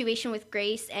that situation with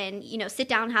grace and, you know, sit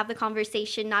down and have the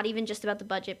conversation, not even just about the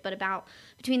budget, but about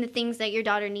between the things that your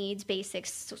daughter needs,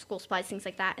 basics, school supplies, things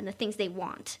like that, and the things they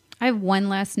want. I have one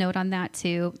last note on that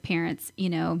too. Parents, you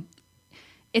know,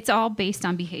 it's all based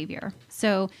on behavior.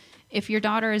 So if your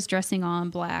daughter is dressing all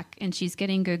in black and she's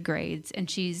getting good grades and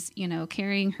she's, you know,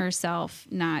 carrying herself,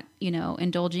 not, you know,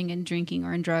 indulging in drinking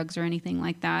or in drugs or anything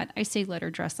like that, I say let her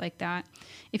dress like that.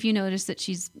 If you notice that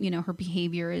she's, you know, her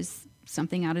behavior is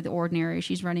something out of the ordinary,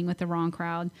 she's running with the wrong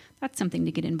crowd, that's something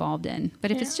to get involved in.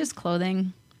 But if it's just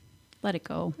clothing, let it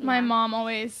go. My mom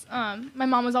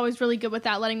was always really good with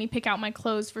that, letting me pick out my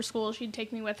clothes for school. She'd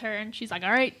take me with her, and she's like,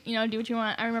 all right, you know, do what you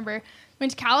want. I remember I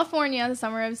went to California the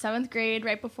summer of 7th grade,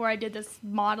 right before I did this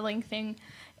modeling thing,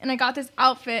 and I got this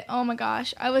outfit. Oh my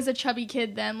gosh, I was a chubby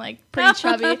kid then, like pretty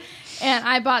chubby, and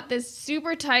I bought this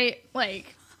super tight,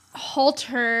 like,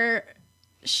 halter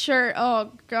shirt.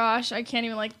 Oh gosh, I can't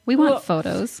even we want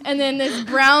photos. And then this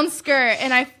brown skirt,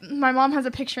 and my mom has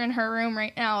a picture in her room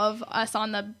right now of us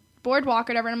on the boardwalk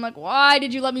or whatever. And I'm like, why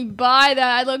did you let me buy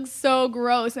that? I look so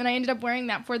gross. And I ended up wearing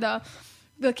that for the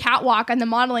catwalk and the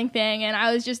modeling thing. And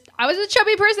I was a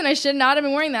chubby person. I should not have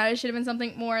been wearing that. It should have been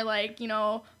something more like,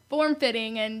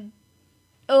 form-fitting. And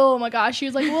oh my gosh, she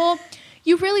was like, well,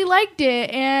 you really liked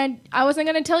it, and I wasn't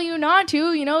going to tell you not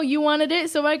to, you wanted it,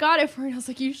 so I got it for her. And I was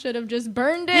like, you should have just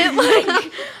burned it.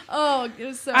 Like, oh, it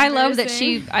was so I love that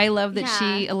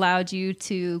she allowed you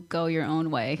to go your own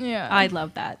way. Yeah. I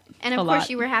love that. And of course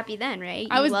you were happy then, right?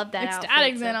 I was loved that ecstatic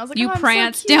outfit, then. I was like, you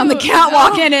pranced so down the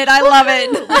catwalk in it. I love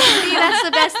it. See, that's the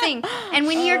best thing. And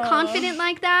when you're confident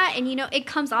like that, and it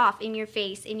comes off in your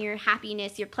face, in your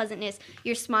happiness, your pleasantness,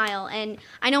 your smile. And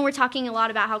I know we're talking a lot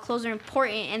about how clothes are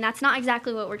important, and that's not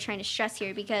exactly what we're trying to stress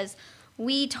here, because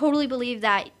we totally believe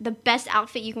that the best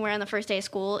outfit you can wear on the first day of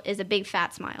school is a big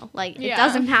fat smile. Like, it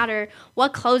doesn't matter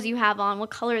what clothes you have on,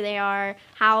 what color they are,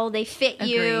 how they fit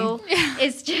you.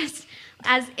 It's just,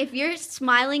 as if you're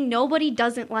smiling, nobody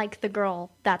doesn't like the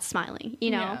girl that's smiling,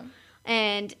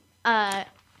 And Tamra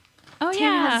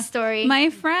has a story. My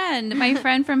friend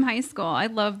from high school. I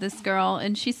love this girl,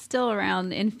 and she's still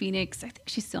around in Phoenix. I think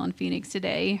she's still in Phoenix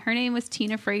today. Her name was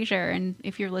Tina Frazier, and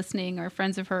if you're listening or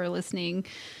friends of her are listening,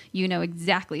 you know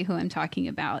exactly who I'm talking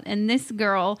about. And this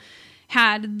girl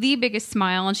had the biggest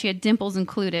smile, and she had dimples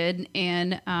included,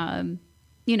 and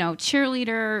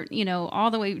cheerleader, all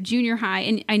the way junior high.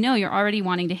 And I know you're already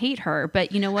wanting to hate her,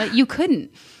 but you know what? You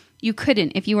couldn't. You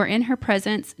couldn't. If you were in her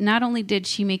presence, not only did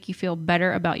she make you feel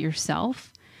better about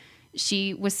yourself,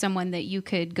 she was someone that you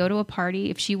could go to a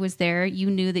party. If she was there, you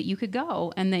knew that you could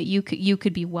go and that you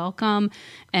could be welcome.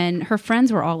 And her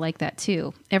friends were all like that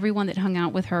too. Everyone that hung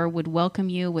out with her would welcome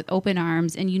you with open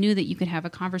arms, and you knew that you could have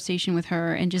a conversation with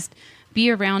her and just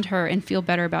be around her and feel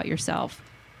better about yourself.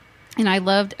 And I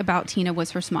loved about Tina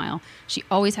was her smile. She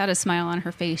always had a smile on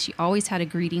her face. She always had a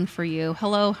greeting for you.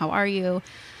 Hello, how are you?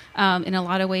 In a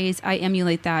lot of ways, I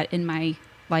emulate that in my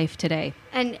life today.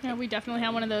 And we definitely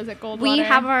have one of those at Goldwater. We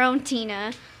have our own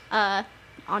Tina.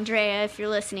 Andrea, if you're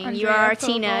listening, you are our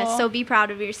Tina, so be proud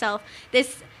of yourself.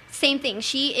 This same thing.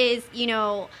 She is,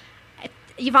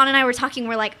 Yvonne and I were talking,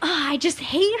 we're like, I just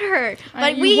hate her.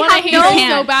 But we have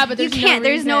so bad, but there's you can't. No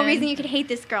there's no reason you could hate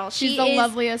this girl. She's the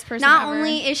loveliest person not ever.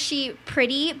 Only is she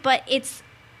pretty, but it's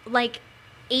like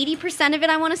 80% of it,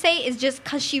 I want to say, is just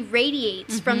because she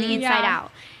radiates from the inside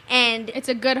out. And it's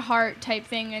a good heart type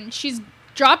thing, and she's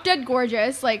drop dead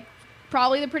gorgeous, like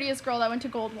probably the prettiest girl that went to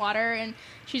Goldwater, and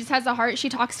she just has a heart. She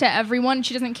talks to everyone.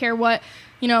 She doesn't care what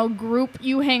group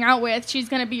you hang out with. She's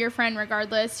gonna be your friend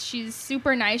regardless. She's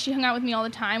super nice. She hung out with me all the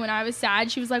time. When I was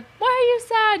sad, she was like, why are you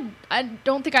sad? I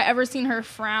don't think I ever seen her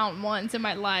frown once in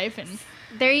my life. And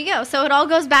there you go. So it all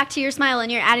goes back to your smile and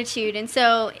your attitude. And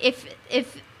so if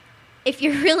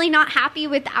you're really not happy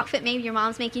with the outfit maybe your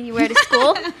mom's making you wear to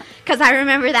school, because I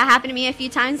remember that happened to me a few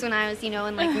times when I was,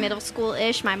 in like middle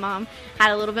school-ish. My mom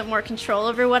had a little bit more control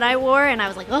over what I wore, and I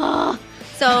was like, oh.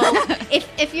 So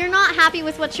if you're not happy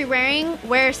with what you're wearing,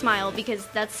 wear a smile, because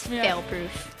that's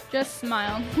fail-proof. Just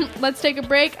smile. Let's take a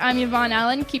break. I'm Yvonne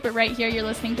Allen. Keep it right here. You're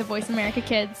listening to Voice America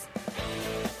Kids.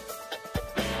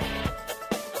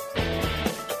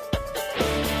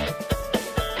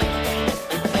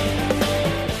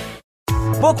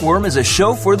 Bookworm is a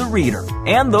show for the reader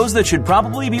and those that should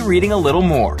probably be reading a little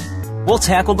more. We'll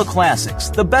tackle the classics,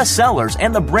 the bestsellers,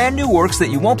 and the brand new works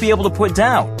that you won't be able to put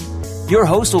down. Your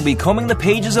host will be combing the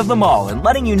pages of them all and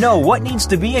letting you know what needs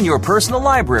to be in your personal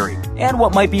library and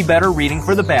what might be better reading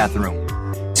for the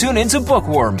bathroom. Tune into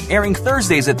Bookworm, airing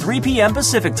Thursdays at 3 p.m.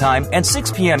 Pacific Time and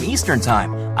 6 p.m. Eastern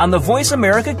Time on the Voice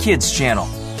America Kids channel.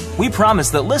 We promise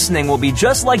that listening will be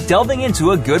just like delving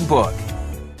into a good book.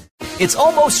 It's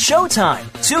almost showtime.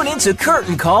 Tune into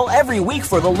Curtain Call every week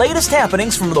for the latest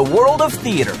happenings from the world of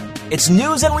theater. It's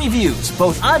news and reviews,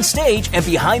 both on stage and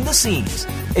behind the scenes.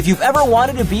 If you've ever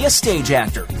wanted to be a stage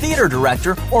actor, theater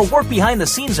director, or work behind the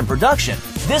scenes in production,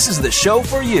 this is the show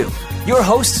for you. Your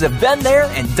hosts have been there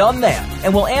and done that,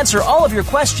 and will answer all of your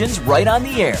questions right on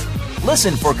the air.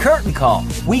 Listen for Curtain Call.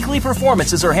 Weekly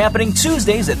performances are happening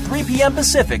Tuesdays at 3 p.m.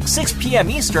 Pacific, 6 p.m.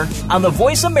 Eastern on the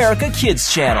Voice America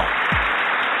Kids channel.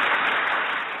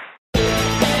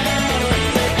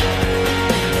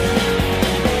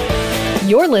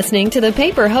 You're listening to the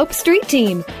Paper Hope Street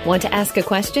Team. Want to ask a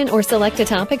question or select a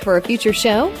topic for a future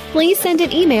show? Please send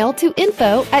an email to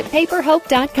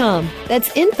info@paperhope.com.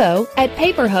 That's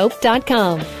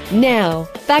info@paperhope.com. Now,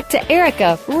 back to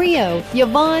Ericka, Rio,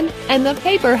 Yvonne, and the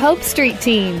Paper Hope Street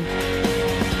Team.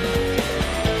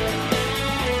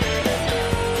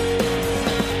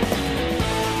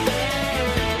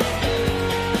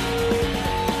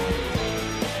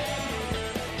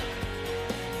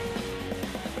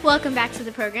 Welcome back to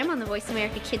the program on the Voice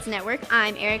America Kids Network.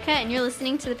 I'm Ericka, and you're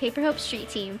listening to the Paper Hope Street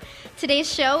Team.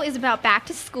 Today's show is about back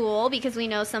to school, because we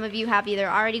know some of you have either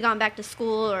already gone back to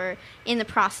school or in the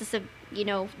process of,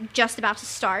 just about to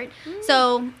start.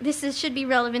 So this should be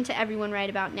relevant to everyone right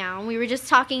about now. And we were just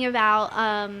talking about,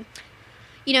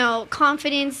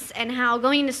 confidence and how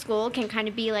going to school can kind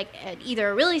of be like either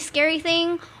a really scary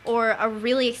thing or a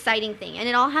really exciting thing. And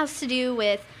it all has to do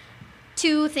with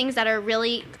two things that are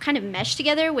really kind of meshed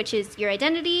together, which is your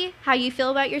identity, how you feel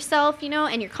about yourself,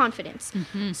 and your confidence.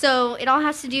 So it all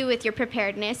has to do with your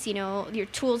preparedness, your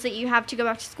tools that you have to go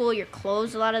back to school, your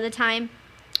clothes a lot of the time,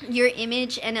 your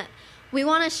image. And we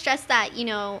want to stress that,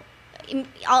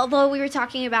 although we were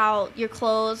talking about your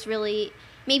clothes really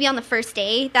maybe on the first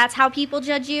day, that's how people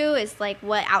judge you, is like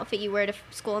what outfit you wear to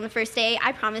school on the first day.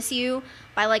 I promise you,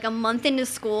 by like a month into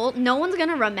school, no one's going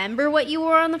to remember what you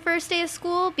wore on the first day of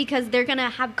school, because they're going to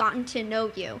have gotten to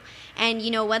know you. And,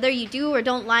 whether you do or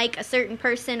don't like a certain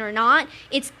person or not,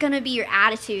 it's going to be your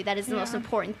attitude that is the most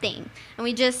important thing. And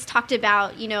we just talked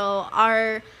about,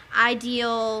 our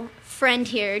ideal friend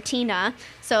here, Tina.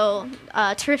 So,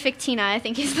 terrific Tina, I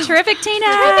think is the Terrific Tina!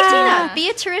 Terrific Tina! Be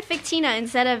a terrific Tina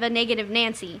instead of a negative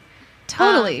Nancy.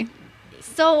 Totally.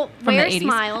 So From wear the a 80s.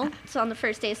 smile. So on the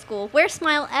first day of school, wear a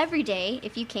smile every day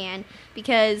if you can,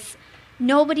 because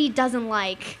nobody doesn't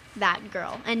like that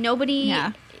girl, and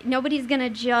nobody's gonna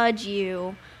judge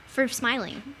you for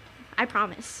smiling. I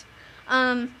promise.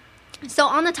 So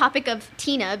on the topic of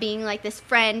Tina being like this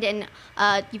friend, and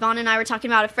Yvonne and I were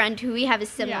talking about a friend who we have is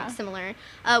similar.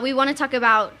 We want to talk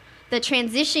about the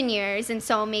transition years, and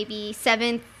so maybe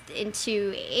 7th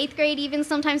into 8th grade even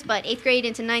sometimes, but 8th grade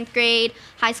into 9th grade,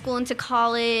 high school into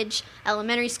college,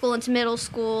 elementary school into middle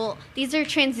school. These are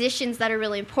transitions that are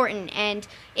really important, and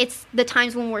it's the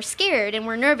times when we're scared and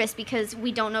we're nervous because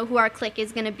we don't know who our clique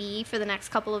is going to be for the next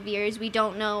couple of years. We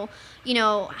don't know,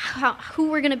 who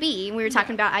we're going to be. And we were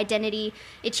talking about identity.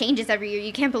 It changes every year.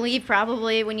 You can't believe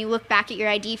probably when you look back at your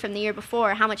ID from the year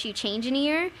before how much you change in a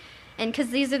year, and because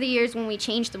these are the years when we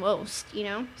change the most,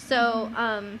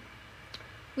 So,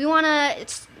 we want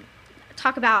to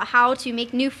talk about how to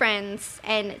make new friends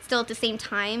and still at the same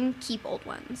time keep old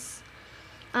ones.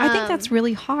 I think that's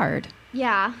really hard.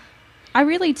 Yeah. I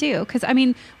really do. Because,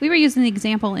 we were using the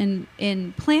example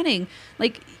in planning.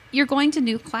 Like, you're going to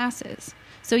new classes.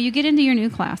 So you get into your new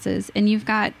classes and you've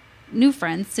got new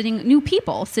friends new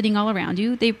people sitting all around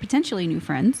you. They're potentially new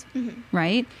friends,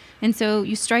 right? And so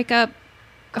you strike up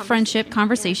a friendship,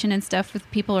 conversation and stuff with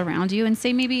people around you, and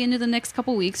say maybe into the next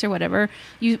couple weeks or whatever,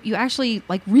 you actually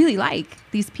really like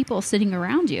these people sitting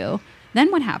around you.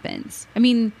 Then what happens?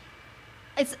 I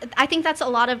think that's a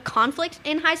lot of conflict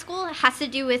in high school. It has to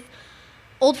do with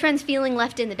old friends feeling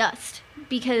left in the dust,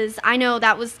 because I know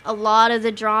that was a lot of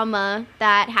the drama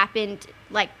that happened.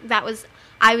 I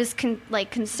was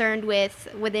concerned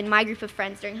within my group of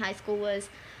friends during high school was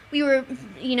we were,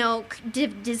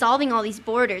 dissolving all these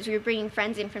borders. We were bringing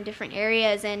friends in from different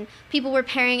areas, and people were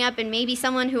pairing up, and maybe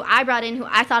someone who I brought in who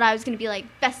I thought I was going to be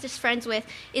bestest friends with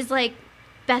is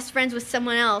best friends with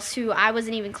someone else who I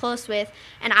wasn't even close with,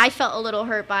 and I felt a little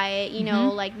hurt by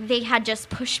it, they had just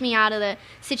pushed me out of the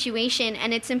situation.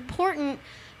 And it's important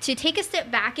to take a step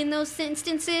back in those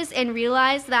instances and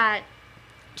realize that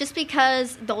just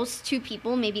because those two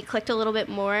people maybe clicked a little bit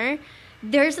more,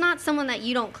 there's not someone that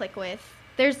you don't click with.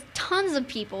 There's tons of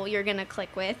people you're going to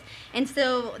click with. And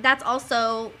so that's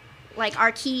also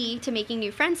our key to making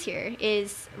new friends here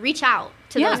is reach out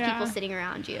to those people sitting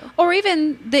around you. Or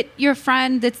even that your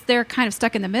friend that's there kind of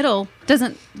stuck in the middle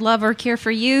doesn't love or care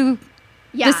for you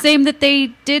the same that they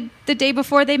did the day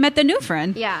before they met the new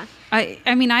friend. Yeah.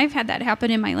 I've had that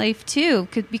happen in my life too,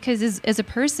 because as a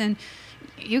person,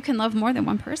 you can love more than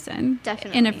one person.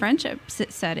 Definitely. In a friendship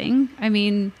setting.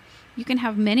 You can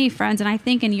have many friends, and I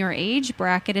think in your age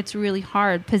bracket, it's really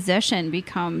hard. Possession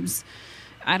becomes,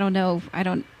 I don't know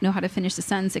how to finish the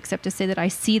sentence except to say that I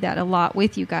see that a lot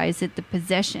with you guys, at the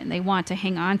possession they want to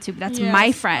hang on to. That's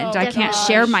my friend. I can't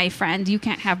share my friend. You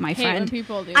can't have my friend. When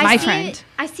people do. I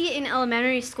see it in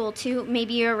elementary school too.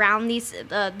 Maybe around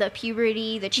the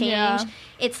puberty, the change. Yeah.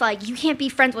 It's you can't be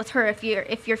friends with her if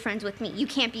you're friends with me. You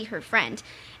can't be her friend.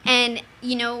 And,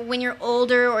 when you're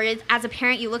older or as a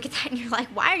parent, you look at that and you're like,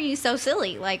 why are you so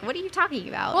silly? What are you talking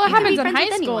about? Well, it happens in high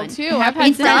school, too. I've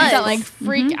had friends that,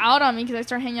 freak out on me because I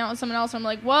start hanging out with someone else. And I'm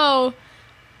like, whoa,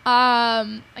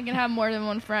 I can have more than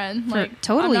one friend.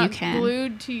 Totally, I'm you not can.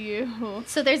 Glued to you.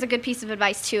 So there's a good piece of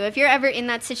advice, too. If you're ever in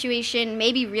that situation,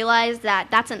 maybe realize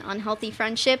that that's an unhealthy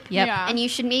friendship. Yep. Yeah. And you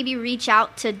should maybe reach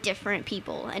out to different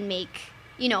people and make,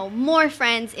 more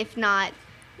friends, if not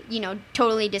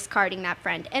totally discarding that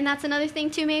friend. And that's another thing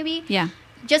too, maybe. Yeah.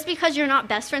 just because you're not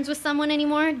best friends with someone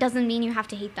anymore doesn't mean you have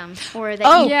to hate them or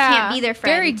that you can't be their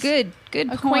friend. Very good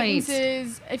point.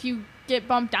 Acquaintances, if you get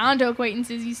bumped down to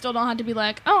acquaintances, you still don't have to be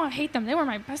like, oh, I hate them. They were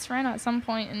my best friend at some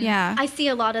point. And I see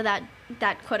a lot of that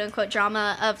quote-unquote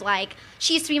drama of like,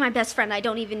 she used to be my best friend. I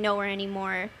don't even know her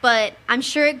anymore. But I'm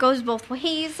sure it goes both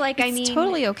ways. Like, it's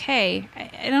totally okay.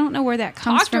 I don't know where that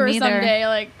comes from either. Talk to her someday.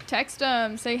 Like, text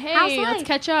them. Say, hey, let's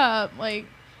catch up. Like,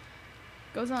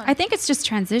 goes on. I think it's just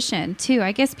transition too.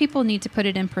 I guess people need to put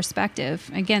it in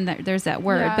perspective. Again, there's that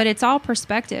word, but it's all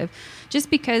perspective. Just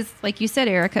because, like you said,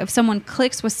 Ericka, if someone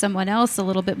clicks with someone else a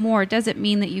little bit more, it doesn't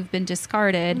mean that you've been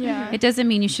discarded. It doesn't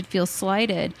mean you should feel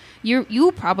slighted.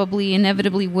 You probably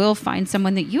inevitably will find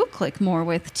someone that you click more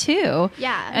with too.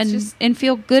 And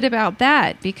feel good about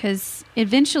that, because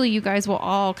eventually you guys will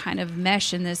all kind of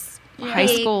mesh in this high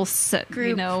school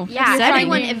group,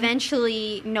 everyone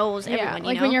eventually knows everyone.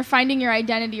 Like when you're finding your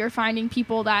identity, you're finding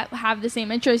people that have the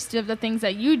same interest of the things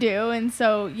that you do, and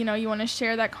so you want to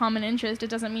share that common interest. It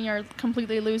doesn't mean you're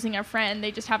completely losing a friend. They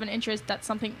just have an interest that's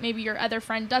something maybe your other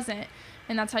friend doesn't,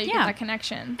 and that's how you get that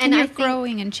connection. And you're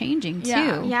growing and changing too.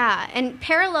 And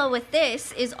parallel with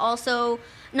this is also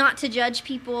not to judge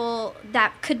people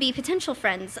that could be potential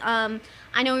friends.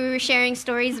 I know we were sharing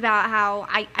stories about how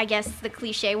I guess the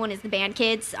cliche one is the band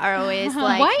kids are always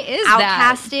like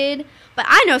outcasted. That? But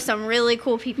I know some really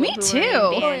cool people. Me too.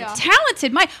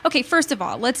 Talented. Okay, first of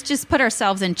all, let's just put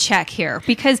ourselves in check here,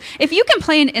 because if you can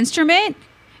play an instrument,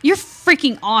 you're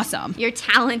freaking awesome. You're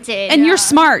talented. And you're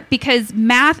smart, because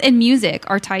math and music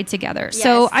are tied together. Yes.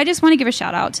 So I just want to give a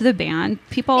shout out to the band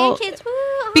people. Band kids, woo!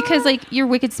 Because you're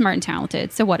wicked smart and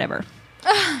talented. So whatever.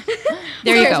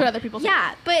 There you go. What other people think.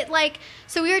 Yeah, but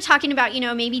so we were talking about,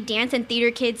 maybe dance and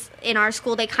theater kids in our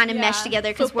school, they kind of mesh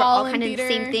together because we're all kind of the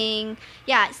same thing.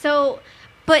 Yeah, so,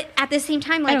 but at the same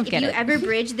time, if you ever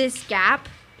bridge this gap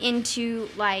into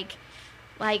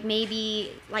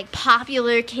maybe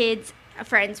popular kids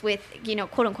friends with,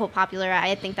 quote unquote popular,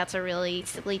 I think that's a really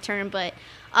silly term, but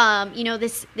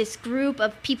this group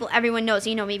of people everyone knows,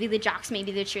 maybe the jocks,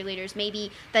 maybe the cheerleaders,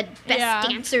 maybe the best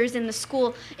dancers in the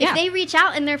school. If they reach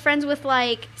out and they're friends with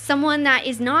someone that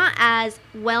is not as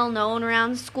well known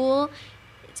around school,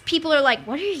 people are like,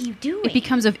 what are you doing? It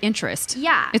becomes of interest.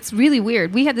 Yeah. It's really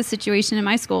weird. We had this situation in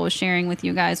my school, I was sharing with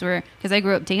you guys, because I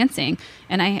grew up dancing,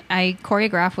 and I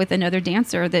choreographed with another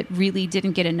dancer that really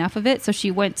didn't get enough of it. So she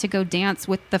went to go dance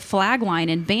with the flag line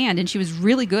and band, and she was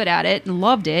really good at it and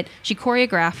loved it. She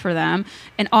choreographed for them,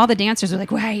 and all the dancers were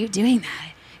like, why are you doing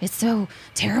that? It's so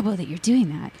terrible that you're doing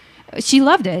that. She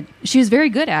loved it. She was very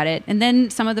good at it. And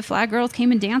then some of the flag girls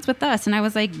came and danced with us, and I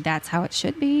was like, that's how it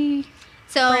should be.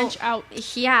 So branch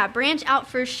out. Yeah, branch out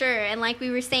for sure. And like we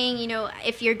were saying,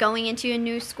 if you're going into a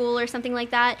new school or something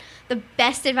like that, the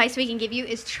best advice we can give you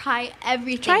is try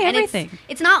everything. Try everything.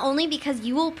 It's not only because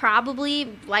you will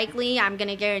likely, I'm going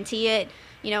to guarantee it,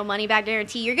 money back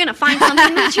guarantee, you're going to find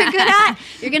something that you're good at,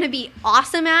 you're going to be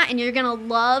awesome at, and you're going to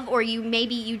love, or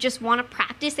you just want to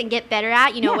practice and get better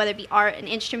at, whether it be art, an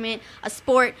instrument, a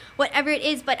sport, whatever it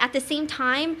is. But at the same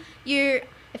time,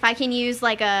 if I can use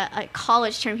a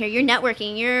college term here, you're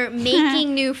networking, you're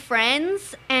making new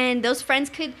friends, and those friends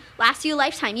could last you a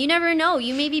lifetime. You never know.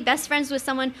 You may be best friends with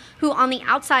someone who on the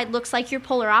outside looks like your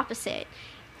polar opposite.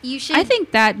 I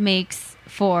think that makes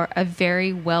for a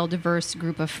very well-diverse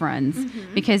group of friends,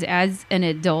 because as an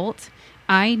adult,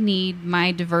 I need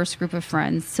my diverse group of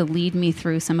friends to lead me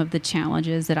through some of the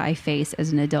challenges that I face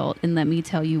as an adult. And let me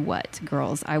tell you what,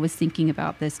 girls, I was thinking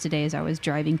about this today as I was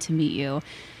driving to meet you.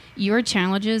 Your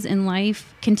challenges in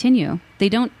life continue. They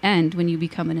don't end when you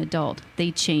become an adult. They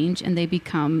change, and they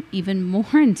become even more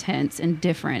intense and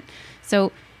different.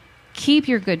 So keep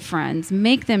your good friends.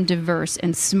 Make them diverse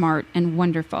and smart and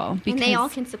wonderful. And they all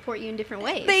can support you in different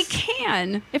ways. They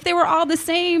can. If they were all the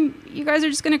same, you guys are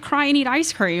just going to cry and eat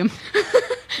ice cream.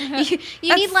 you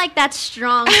need that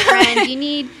strong friend. You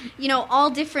need, all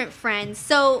different friends.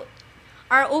 So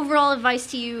our overall advice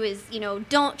to you is,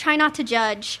 try not to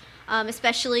judge.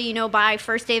 Especially, by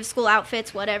first day of school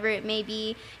outfits, whatever it may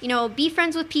be. Be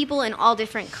friends with people in all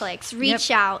different cliques.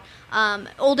 Reach out.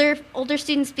 Older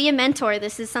students, be a mentor.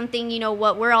 This is something,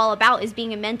 what we're all about is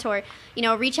being a mentor.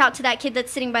 Reach out to that kid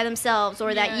that's sitting by themselves,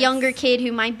 or that younger kid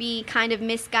who might be kind of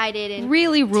misguided, and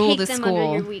really rule the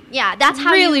school. Yeah, that's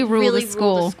how really you rule the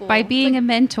school by being a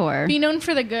mentor. Be known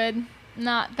for the good,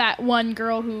 not that one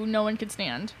girl who no one could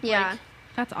stand. Yeah.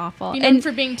 That's awful. Be known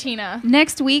for being Tina.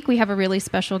 Next week, we have a really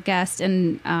special guest,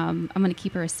 and I'm going to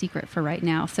keep her a secret for right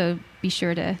now. So be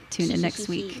sure to tune in next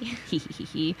week.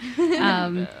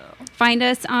 Find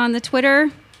us on the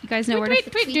Twitter. You guys know where to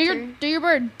tweet. Do your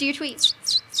bird. Do your tweets.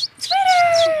 Twitter.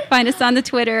 Find us on the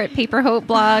Twitter at Paper Hope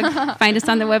Blog. Find us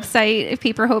on the website at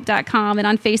paperhope.com and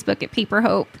on Facebook at Paper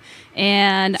Hope.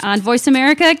 And on Voice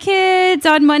America Kids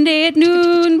on Monday at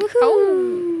noon.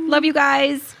 Woohoo! Love you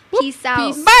guys. Peace out.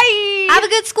 Peace. Bye. Have a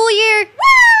good school year.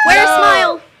 Wear a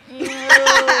smile.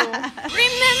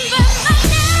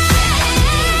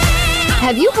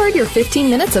 Have you heard your 15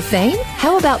 minutes of fame?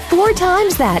 How about 4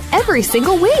 times that every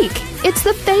single week? It's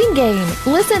the Fame Game.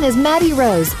 Listen as Maddie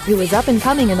Rose, who is up and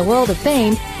coming in the world of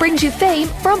fame, brings you fame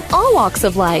from all walks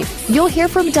of life. You'll hear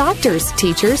from doctors,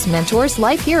 teachers, mentors,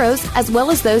 life heroes, as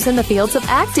well as those in the fields of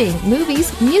acting,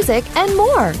 movies, music, and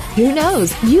more. Who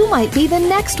knows? You might be the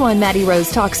next one Maddie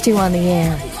Rose talks to on the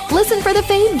air. Listen for the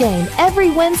Fame Game every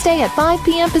Wednesday at 5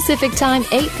 p.m. Pacific Time,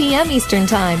 8 p.m. Eastern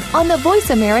Time on the Voice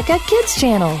America Kids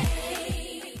channel.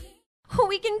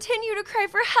 We continue to cry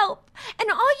for help,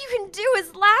 and all you can do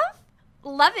is laugh?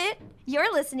 Love it.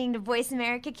 You're listening to Voice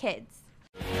America Kids.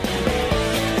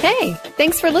 Hey,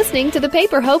 thanks for listening to the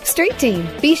Paper Hope Street Team.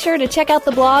 Be sure to check out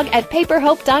the blog at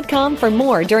paperhope.com for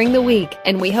more during the week.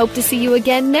 And we hope to see you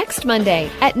again next Monday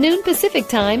at noon Pacific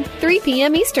Time, 3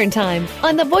 p.m. Eastern Time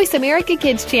on the Voice America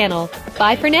Kids channel.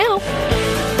 Bye for now.